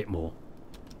know you a bit more?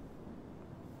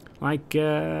 Like,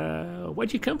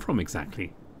 where'd you come from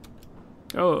exactly?"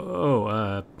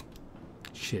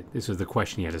 Shit, this was the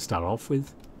question he had to start off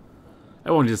with.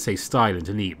 I wanted to say silent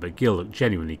and neat, but Gil looked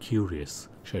genuinely curious.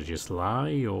 Should I just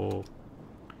lie, or...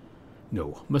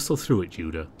 No, muscle through it,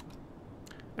 Judah.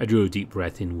 I drew a deep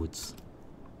breath inwards.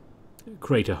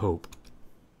 Crater hope.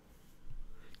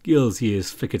 Gil's ears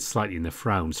flickered slightly and the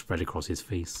frown spread across his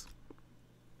face.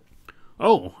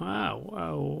 Well,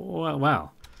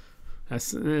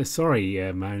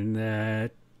 sorry,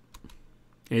 man.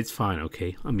 It's fine,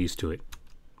 okay. I'm used to it.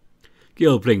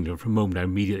 Gil blinked, and for a moment I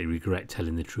immediately regret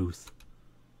telling the truth.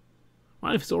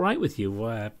 "Well, if it's alright with you,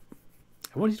 I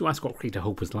wanted to ask what Crater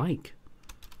Hope was like."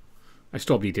 I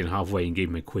stopped eating halfway and gave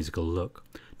him a quizzical look.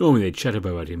 Normally they'd chat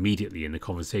about it immediately and the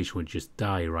conversation would just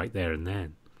die right there and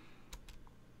then.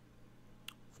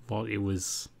 What it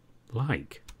was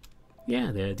like?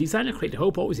 "Yeah, the design of Crater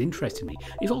Hope always interested me.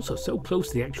 It's also so close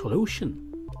to the actual ocean.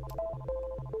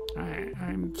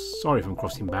 I'm sorry if I'm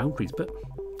crossing boundaries, but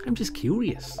I'm just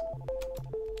curious."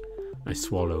 I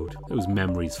swallowed, those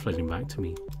memories flooding back to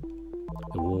me.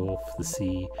 The wharf, the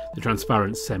sea, the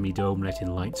transparent semi-dome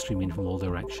letting light stream in from all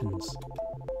directions.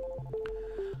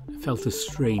 I felt a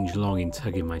strange longing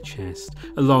tug in my chest,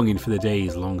 a longing for the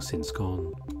days long since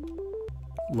gone.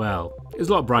 Well, it was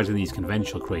a lot brighter than these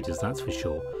conventional craters, that's for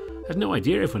sure. I had no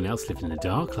idea everyone else lived in the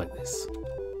dark like this.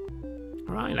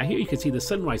 "Right, I hear you can see the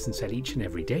sunrise and set each and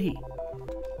every day."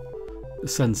 The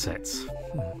sunsets.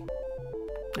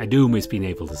 I do miss being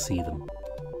able to see them.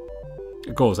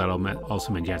 Of course, that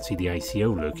also meant you had to see the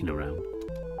I.C.O. lurking around.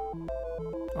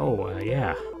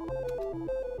 Yeah.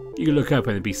 You could look up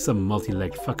and there'd be some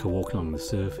multi-legged fucker walking along the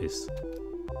surface.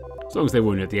 As long as they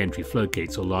weren't at the entry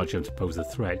floodgates or large enough to pose a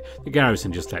threat, the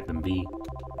garrison just let them be.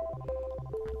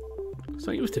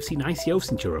 "So you must have seen I.C.O.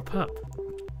 since you were a pup.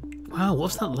 Wow,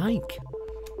 what's that like?"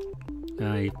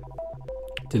 I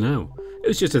dunno. It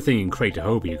was just a thing in Crater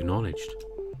Hope, he acknowledged.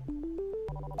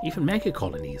 "Even mega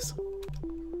colonies?"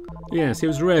 "Yes, it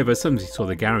was rare, but somebody saw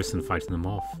the garrison fighting them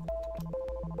off.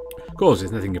 Of course,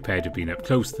 there's nothing compared to being up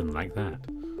close to them like that.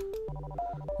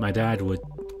 My dad would..."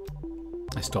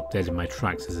 I stopped dead in my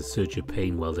tracks as a surge of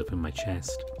pain welled up in my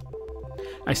chest.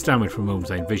 I stammered for a moment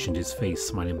as I envisioned his face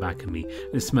smiling back at me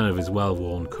and the smell of his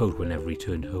well-worn coat whenever he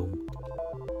returned home.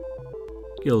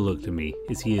 Gil looked at me,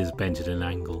 his ears bent at an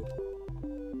angle.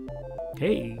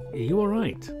 "Hey, are you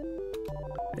alright?"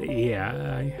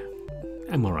 "Yeah,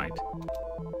 I'm alright."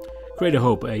 "Crater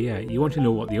Hope, you want to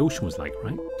know what the ocean was like,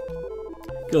 right?"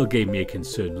 Gil gave me a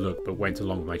concerned look, but went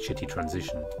along with my shitty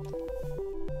transition.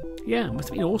 "Yeah, it must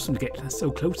have been awesome to get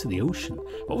so close to the ocean.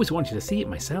 I've always wanted to see it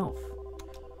myself."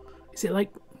 "Is it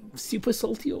like super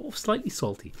salty or slightly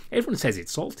salty?" "Everyone says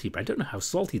it's salty, but I don't know how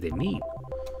salty they mean."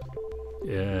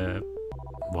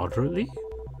 Moderately?"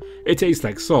 "It tastes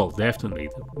like salt, definitely.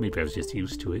 Maybe I was just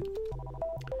used to it."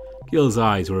 Gil's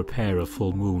eyes were a pair of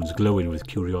full moons glowing with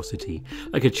curiosity,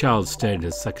 like a child staring at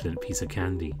a succulent piece of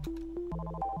candy.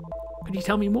 Could you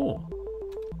tell me more?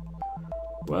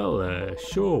 Well,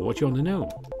 sure. What do you want to know?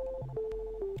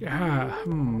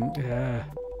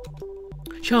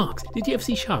 Sharks. Did you ever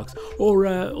see sharks? Or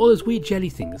all those weird jelly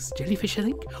things? Jellyfish, I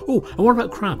think? Oh, and what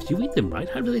about crabs? You eat them, right?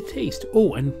 How do they taste?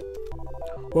 Oh, and...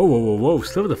 Whoa, whoa, whoa, whoa.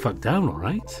 Slow the fuck down,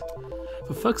 alright?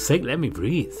 For fuck's sake, let me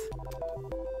breathe.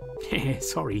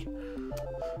 Sorry.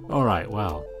 Alright,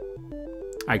 well...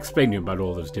 I explained to him about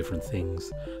all those different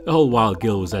things. The whole while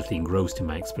Gil was utterly engrossed in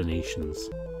my explanations.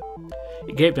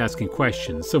 He kept asking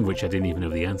questions, some of which I didn't even know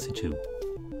the answer to.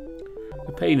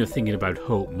 The pain of thinking about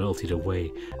Hope melted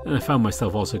away, and I found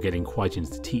myself also getting quite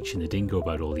into teaching the dingo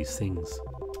about all these things.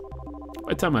 By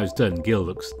the time I was done,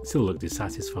 Gil still looked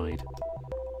dissatisfied.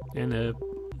 And,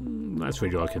 that's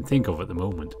really all I can think of at the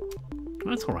moment.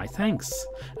 That's alright, thanks.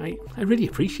 I really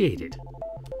appreciate it.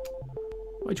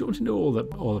 Why do you want to know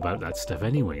all about that stuff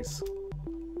anyways?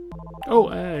 Oh,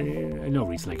 no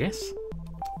reason, I guess.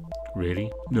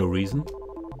 Really? No reason?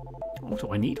 Oh,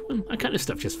 do I need one? That kind of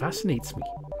stuff just fascinates me.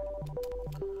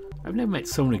 I've never met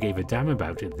someone who gave a damn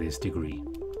about it to this degree.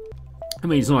 I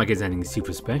mean, it's not like it's anything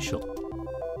super special.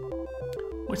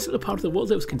 What's still a part of the world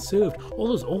that was conserved? All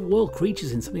those old-world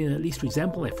creatures in something that at least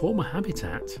resemble their former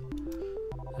habitat.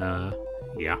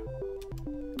 Yeah.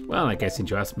 Well, I guess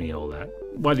since you asked me all that,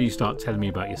 why don't you start telling me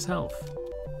about yourself?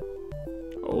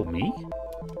 Oh, me?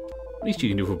 Least you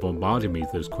can do for bombarding me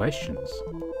with those questions.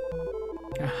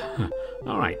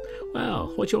 Alright,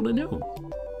 well, what do you want to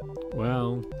know?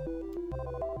 Well,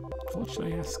 what should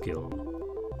I ask Gil?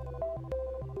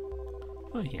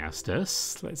 Well, he asked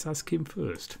us. Let's ask him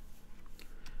first.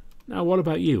 Now, what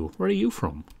about you? Where are you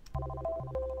from?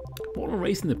 Born and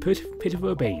raised in the pit of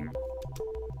Urbane.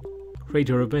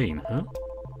 Crater Urbane, huh?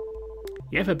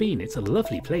 You ever been? It's a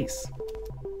lovely place.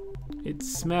 It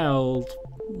smelled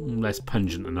less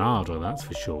pungent than Ardor, that's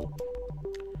for sure.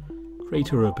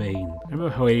 Crater Urbane. I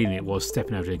remember how alien it was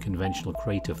stepping out of a conventional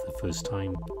crater for the first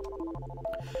time.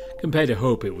 Compared to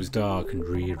Hope, it was dark and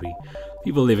dreary.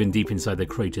 People living deep inside the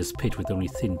crater's pit with only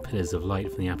thin pillars of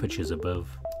light from the apertures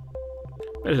above.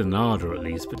 Better than Ardor at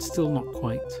least, but still not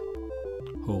quite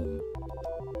home.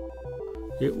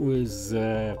 It was,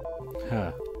 that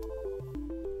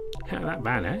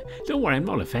bad, eh? Don't worry, I'm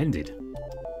not offended.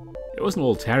 It wasn't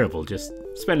all terrible, just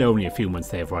spent only a few months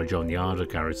there before I joined the Ardor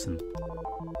garrison.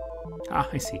 Ah,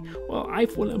 I see. Well,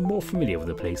 I've one more familiar with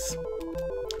the place.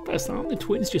 But aren't the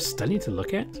twins just stunning to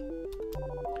look at?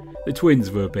 The twins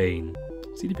of Urbane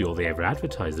seem to be all they ever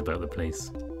advertised about the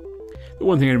place. The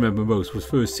one thing I remember most was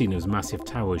first seeing those massive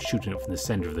towers shooting up from the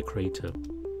centre of the crater.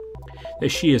 Their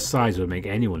sheer size would make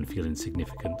anyone feel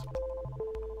insignificant.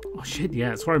 Oh shit, yeah,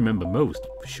 that's what I remember most,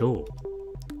 for sure.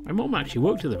 My mum actually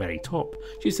worked at the very top.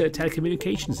 She's a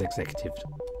telecommunications executive.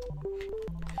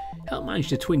 Helped manage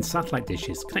the twin satellite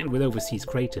dishes, connected with overseas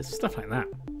craters, stuff like that.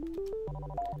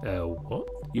 What?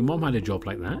 Your mum had a job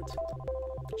like that?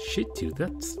 Shit, dude,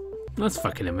 that's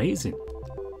fucking amazing.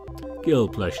 Gil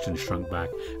blushed and shrunk back,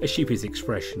 a sheepish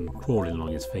expression crawling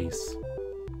along his face.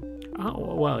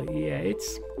 Oh, well, yeah,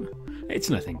 it's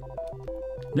nothing.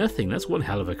 Nothing, that's one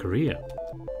hell of a career.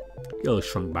 Gil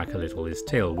shrunk back a little, his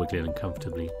tail wiggling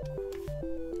uncomfortably.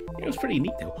 It was pretty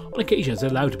neat though. On occasion I was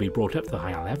allowed to be brought up to the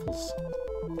higher levels.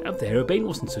 Out there, Urbane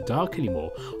wasn't so dark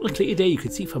anymore. On a clear day you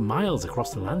could see for miles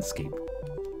across the landscape.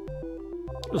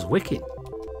 It was wicked.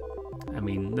 I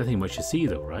mean, nothing much to see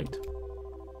though, right?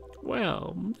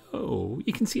 Well, no,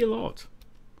 you can see a lot.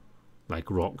 Like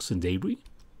rocks and debris.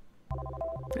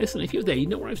 Listen, if you're there, you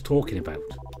know what I was talking about.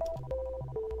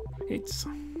 It's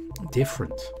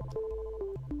different.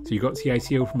 So you got to see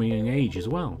I.C.O. from a young age as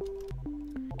well.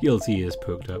 Gil's ears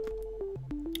perked up.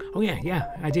 Oh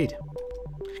yeah, I did.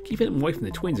 Keeping them away from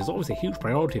the twins is always a huge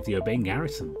priority of the Urbane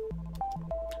garrison.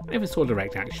 I never saw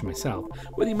direct action myself.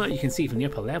 With the amount you can see from the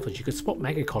upper levels, you could spot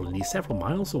mega colonies several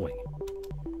miles away.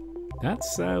 That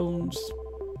sounds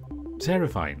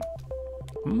terrifying.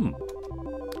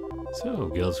 So,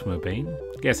 girls from Urbane?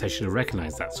 Guess I should have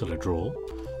recognised that sort of drawl.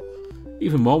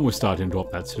 Even Mom was starting to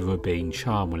drop that sort of Urbane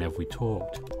charm whenever we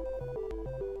talked.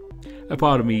 A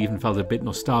part of me even felt a bit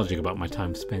nostalgic about my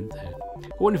time spent there. I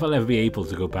wonder if I'll ever be able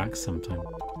to go back sometime.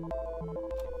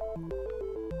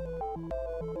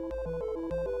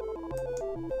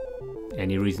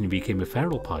 Any reason you became a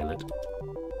feral pilot?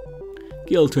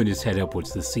 Gil turned his head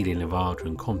upwards to the ceiling of Otter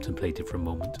and contemplated for a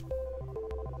moment.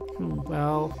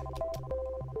 Well,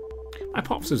 my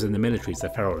pops was in the military as a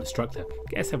feral instructor.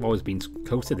 Guess I've always been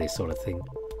close to this sort of thing.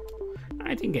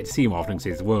 I didn't get to see him often because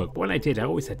of his work, but when I did, I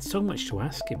always had so much to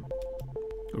ask him.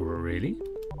 Really?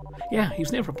 Yeah, he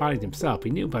was never a pilot himself. He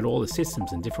knew about all the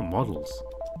systems and different models.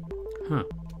 Huh.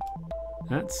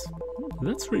 That's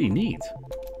really neat.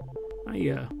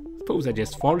 I suppose I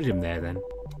just followed him there then.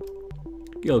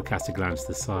 Gil cast a glance to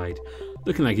the side,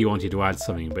 looking like he wanted to add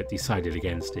something but decided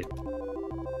against it.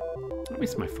 I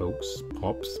miss my folks,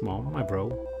 Pops, Mom, my bro.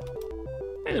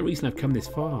 They're the reason I've come this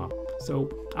far, so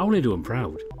I want to do them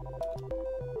proud.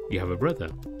 You have a brother?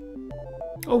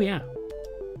 Oh yeah.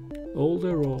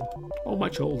 Older or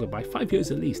much older, by 5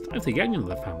 years at least. I'm the young of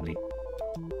the family.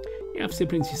 You have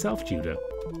siblings yourself, Judah?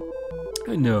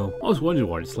 No, I was wondering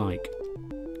what it's like.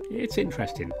 It's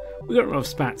interesting. We got a lot of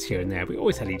spats here and there, we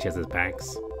always had each other's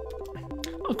backs.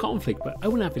 Of conflict, but I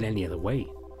wouldn't have it any other way.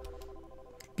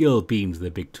 Gil beamed with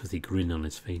a big toothy grin on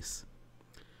his face.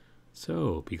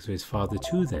 So, because of his father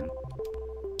too then?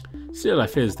 Still, I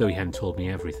feel as though he hadn't told me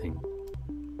everything.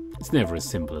 It's never as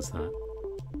simple as that.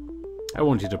 I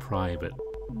wanted to pry, but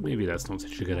maybe that's not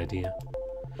such a good idea.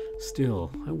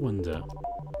 Still, I wonder.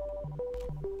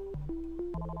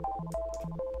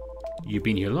 You've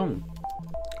been here long?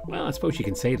 Well, I suppose you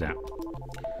can say that.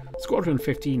 Squadron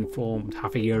 15 formed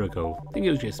half a year ago. I think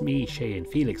it was just me, Shay and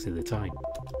Felix at the time.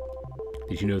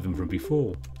 Did you know them from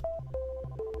before?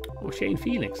 Oh, Shay and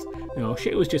Felix? No,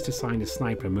 Shay was just assigned as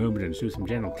sniper a moment and do some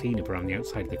general cleanup around the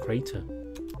outside of the crater.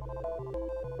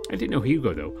 I didn't know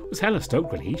Hugo though. Was hella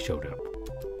stoked when he showed up.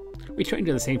 We trained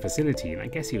in the same facility and I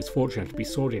guess he was fortunate to be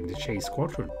sorted into Shay's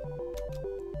squadron.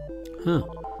 Huh,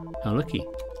 how lucky.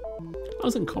 Not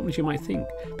as uncommon as you might think.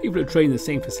 People who train in the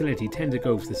same facility tend to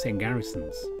go for the same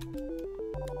garrisons.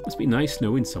 Must be nice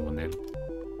knowing someone then.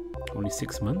 Only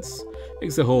 6 months?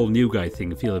 Makes the whole new guy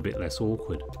thing feel a bit less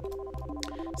awkward.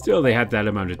 Still, they had that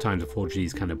amount of time to forge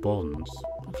these kind of bonds.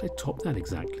 How could I top that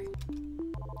exactly?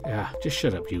 Yeah, just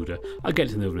shut up, Judah. I'll get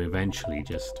to know them eventually,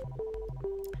 just...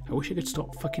 I wish I could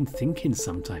stop fucking thinking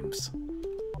sometimes.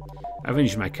 I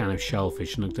finished my can of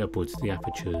shellfish and looked upwards to the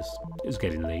apertures. It was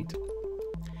getting late.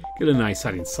 Gil and I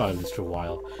sat in silence for a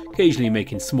while, occasionally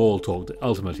making small talk that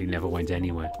ultimately never went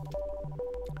anywhere.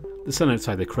 The sun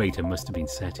outside the crater must have been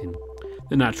setting.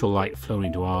 The natural light flowing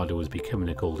into Arda was becoming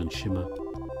a golden shimmer.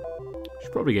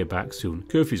 Should probably get back soon.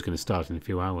 Curfew's going to start in a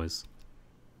few hours.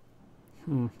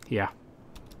 Yeah.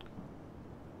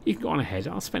 You can go on ahead.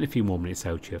 I'll spend a few more minutes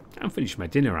out here. I'm finished my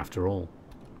dinner after all.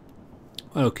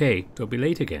 Well, okay. Don't be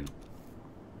late again.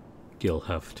 Gil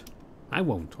huffed. I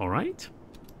won't, alright?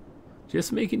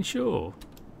 Just making sure.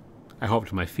 I hopped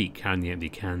to my feet, carrying the empty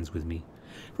cans with me.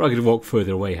 Before I could walk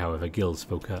further away, however, Gil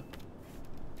spoke up.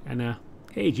 And,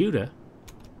 hey, Judah.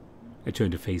 I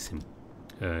turned to face him.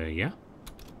 Yeah?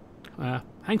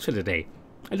 Thanks for today.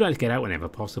 I'd like to get out whenever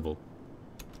possible.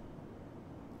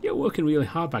 You're working really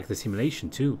hard back at the simulation,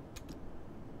 too.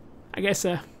 I guess,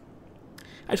 I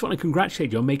just want to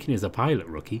congratulate you on making it as a pilot,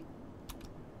 rookie.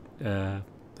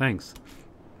 Thanks.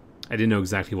 I didn't know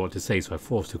exactly what to say, so I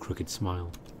forced a crooked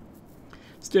smile.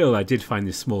 Still, I did find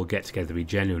this small get-together to be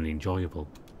genuinely enjoyable.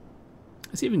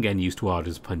 I was even getting used to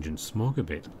Arda's pungent smog a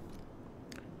bit.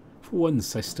 For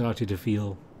once, I started to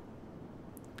feel...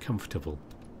 comfortable.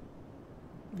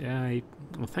 Well,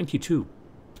 thank you too.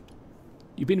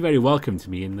 You've been very welcome to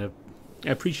me and I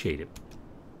appreciate it.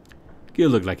 Gil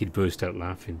looked like he'd burst out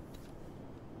laughing.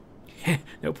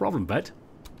 No problem, bud.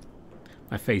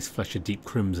 My face flushed a deep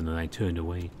crimson and I turned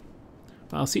away.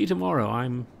 I'll see you tomorrow.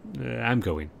 I'm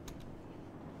going.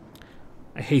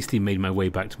 I hastily made my way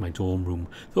back to my dorm room.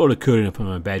 Thought of curling up on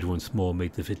my bed once more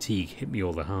made the fatigue hit me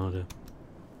all the harder.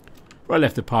 Before I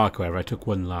left the park, however, I took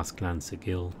one last glance at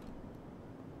Gil.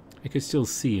 I could still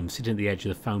see him sitting at the edge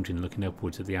of the fountain looking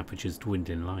upwards at the aperture's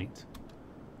dwindling light.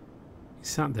 He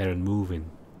sat there unmoving,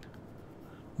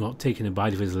 not taking a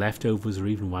bite of his leftovers or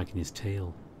even wagging his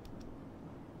tail.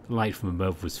 The light from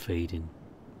above was fading.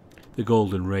 The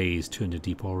golden rays turned a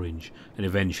deep orange and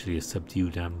eventually a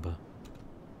subdued amber.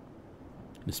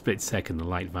 In a split second the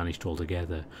light vanished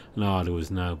altogether and Arda was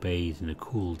now bathed in a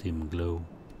cool dim glow.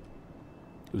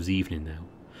 It was evening now.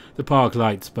 The park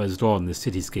lights buzzed on, the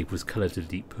cityscape was coloured a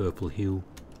deep purple hue.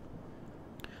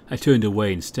 I turned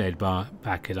away and stared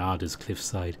back at Arda's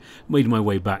cliffside, and made my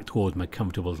way back toward my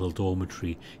comfortable little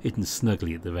dormitory, hidden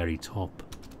snugly at the very top.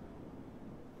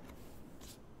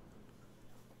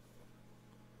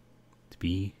 To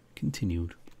be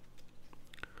continued.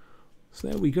 So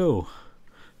there we go.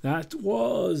 That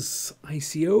was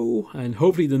I.C.O, and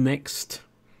hopefully the next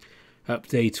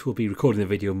update will be recording the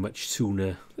video much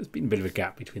sooner. There's been a bit of a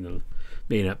gap between the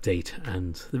main update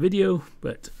and the video,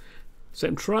 but so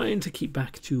I'm trying to keep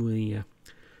back to a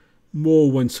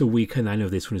more once a week, and I know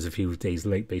this one is a few days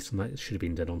late based on that. It should have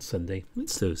been done on Sunday.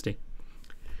 It's Thursday,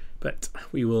 but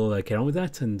we will get on with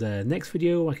that. And next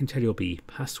video I can tell you will be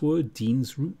password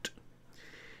Dean's route,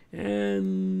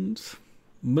 and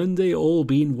Monday, all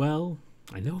being well.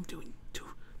 I know I'm doing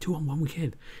 2 on 1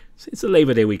 weekend. So it's a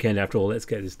Labor Day weekend after all. Let's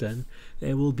get this done.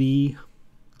 There will be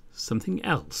something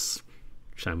else,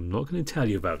 which I'm not going to tell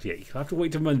you about yet. You'll have to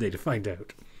wait till Monday to find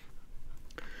out.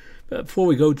 But before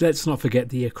we go, let's not forget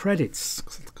the credits.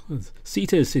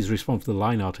 Cetus is responsible for the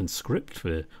line art and script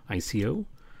for I.C.O.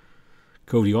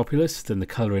 Cody Opulus done the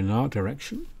colouring and art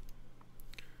direction.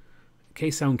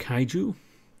 K-Sound Kaiju.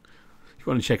 If you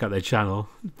want to check out their channel,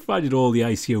 provided all the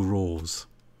I.C.O. roars.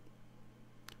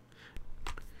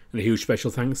 And a huge special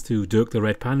thanks to Dirk the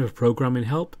Red Panda for programming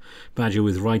help, Badger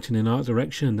with writing and art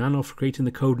direction, and Nanoff for creating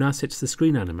the code and assets to the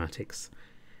screen animatics.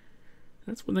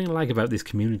 That's one thing I like about this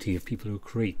community of people who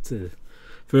create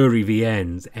furry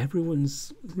VNs.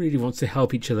 Everyone's really wants to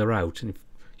help each other out, and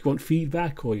if you want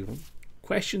feedback or you want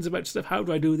questions about stuff, how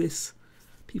do I do this?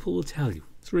 People will tell you.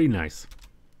 It's really nice.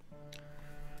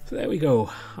 So there we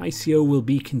go. I.C.O. will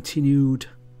be continued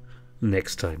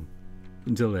next time.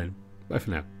 Until then, bye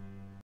for now.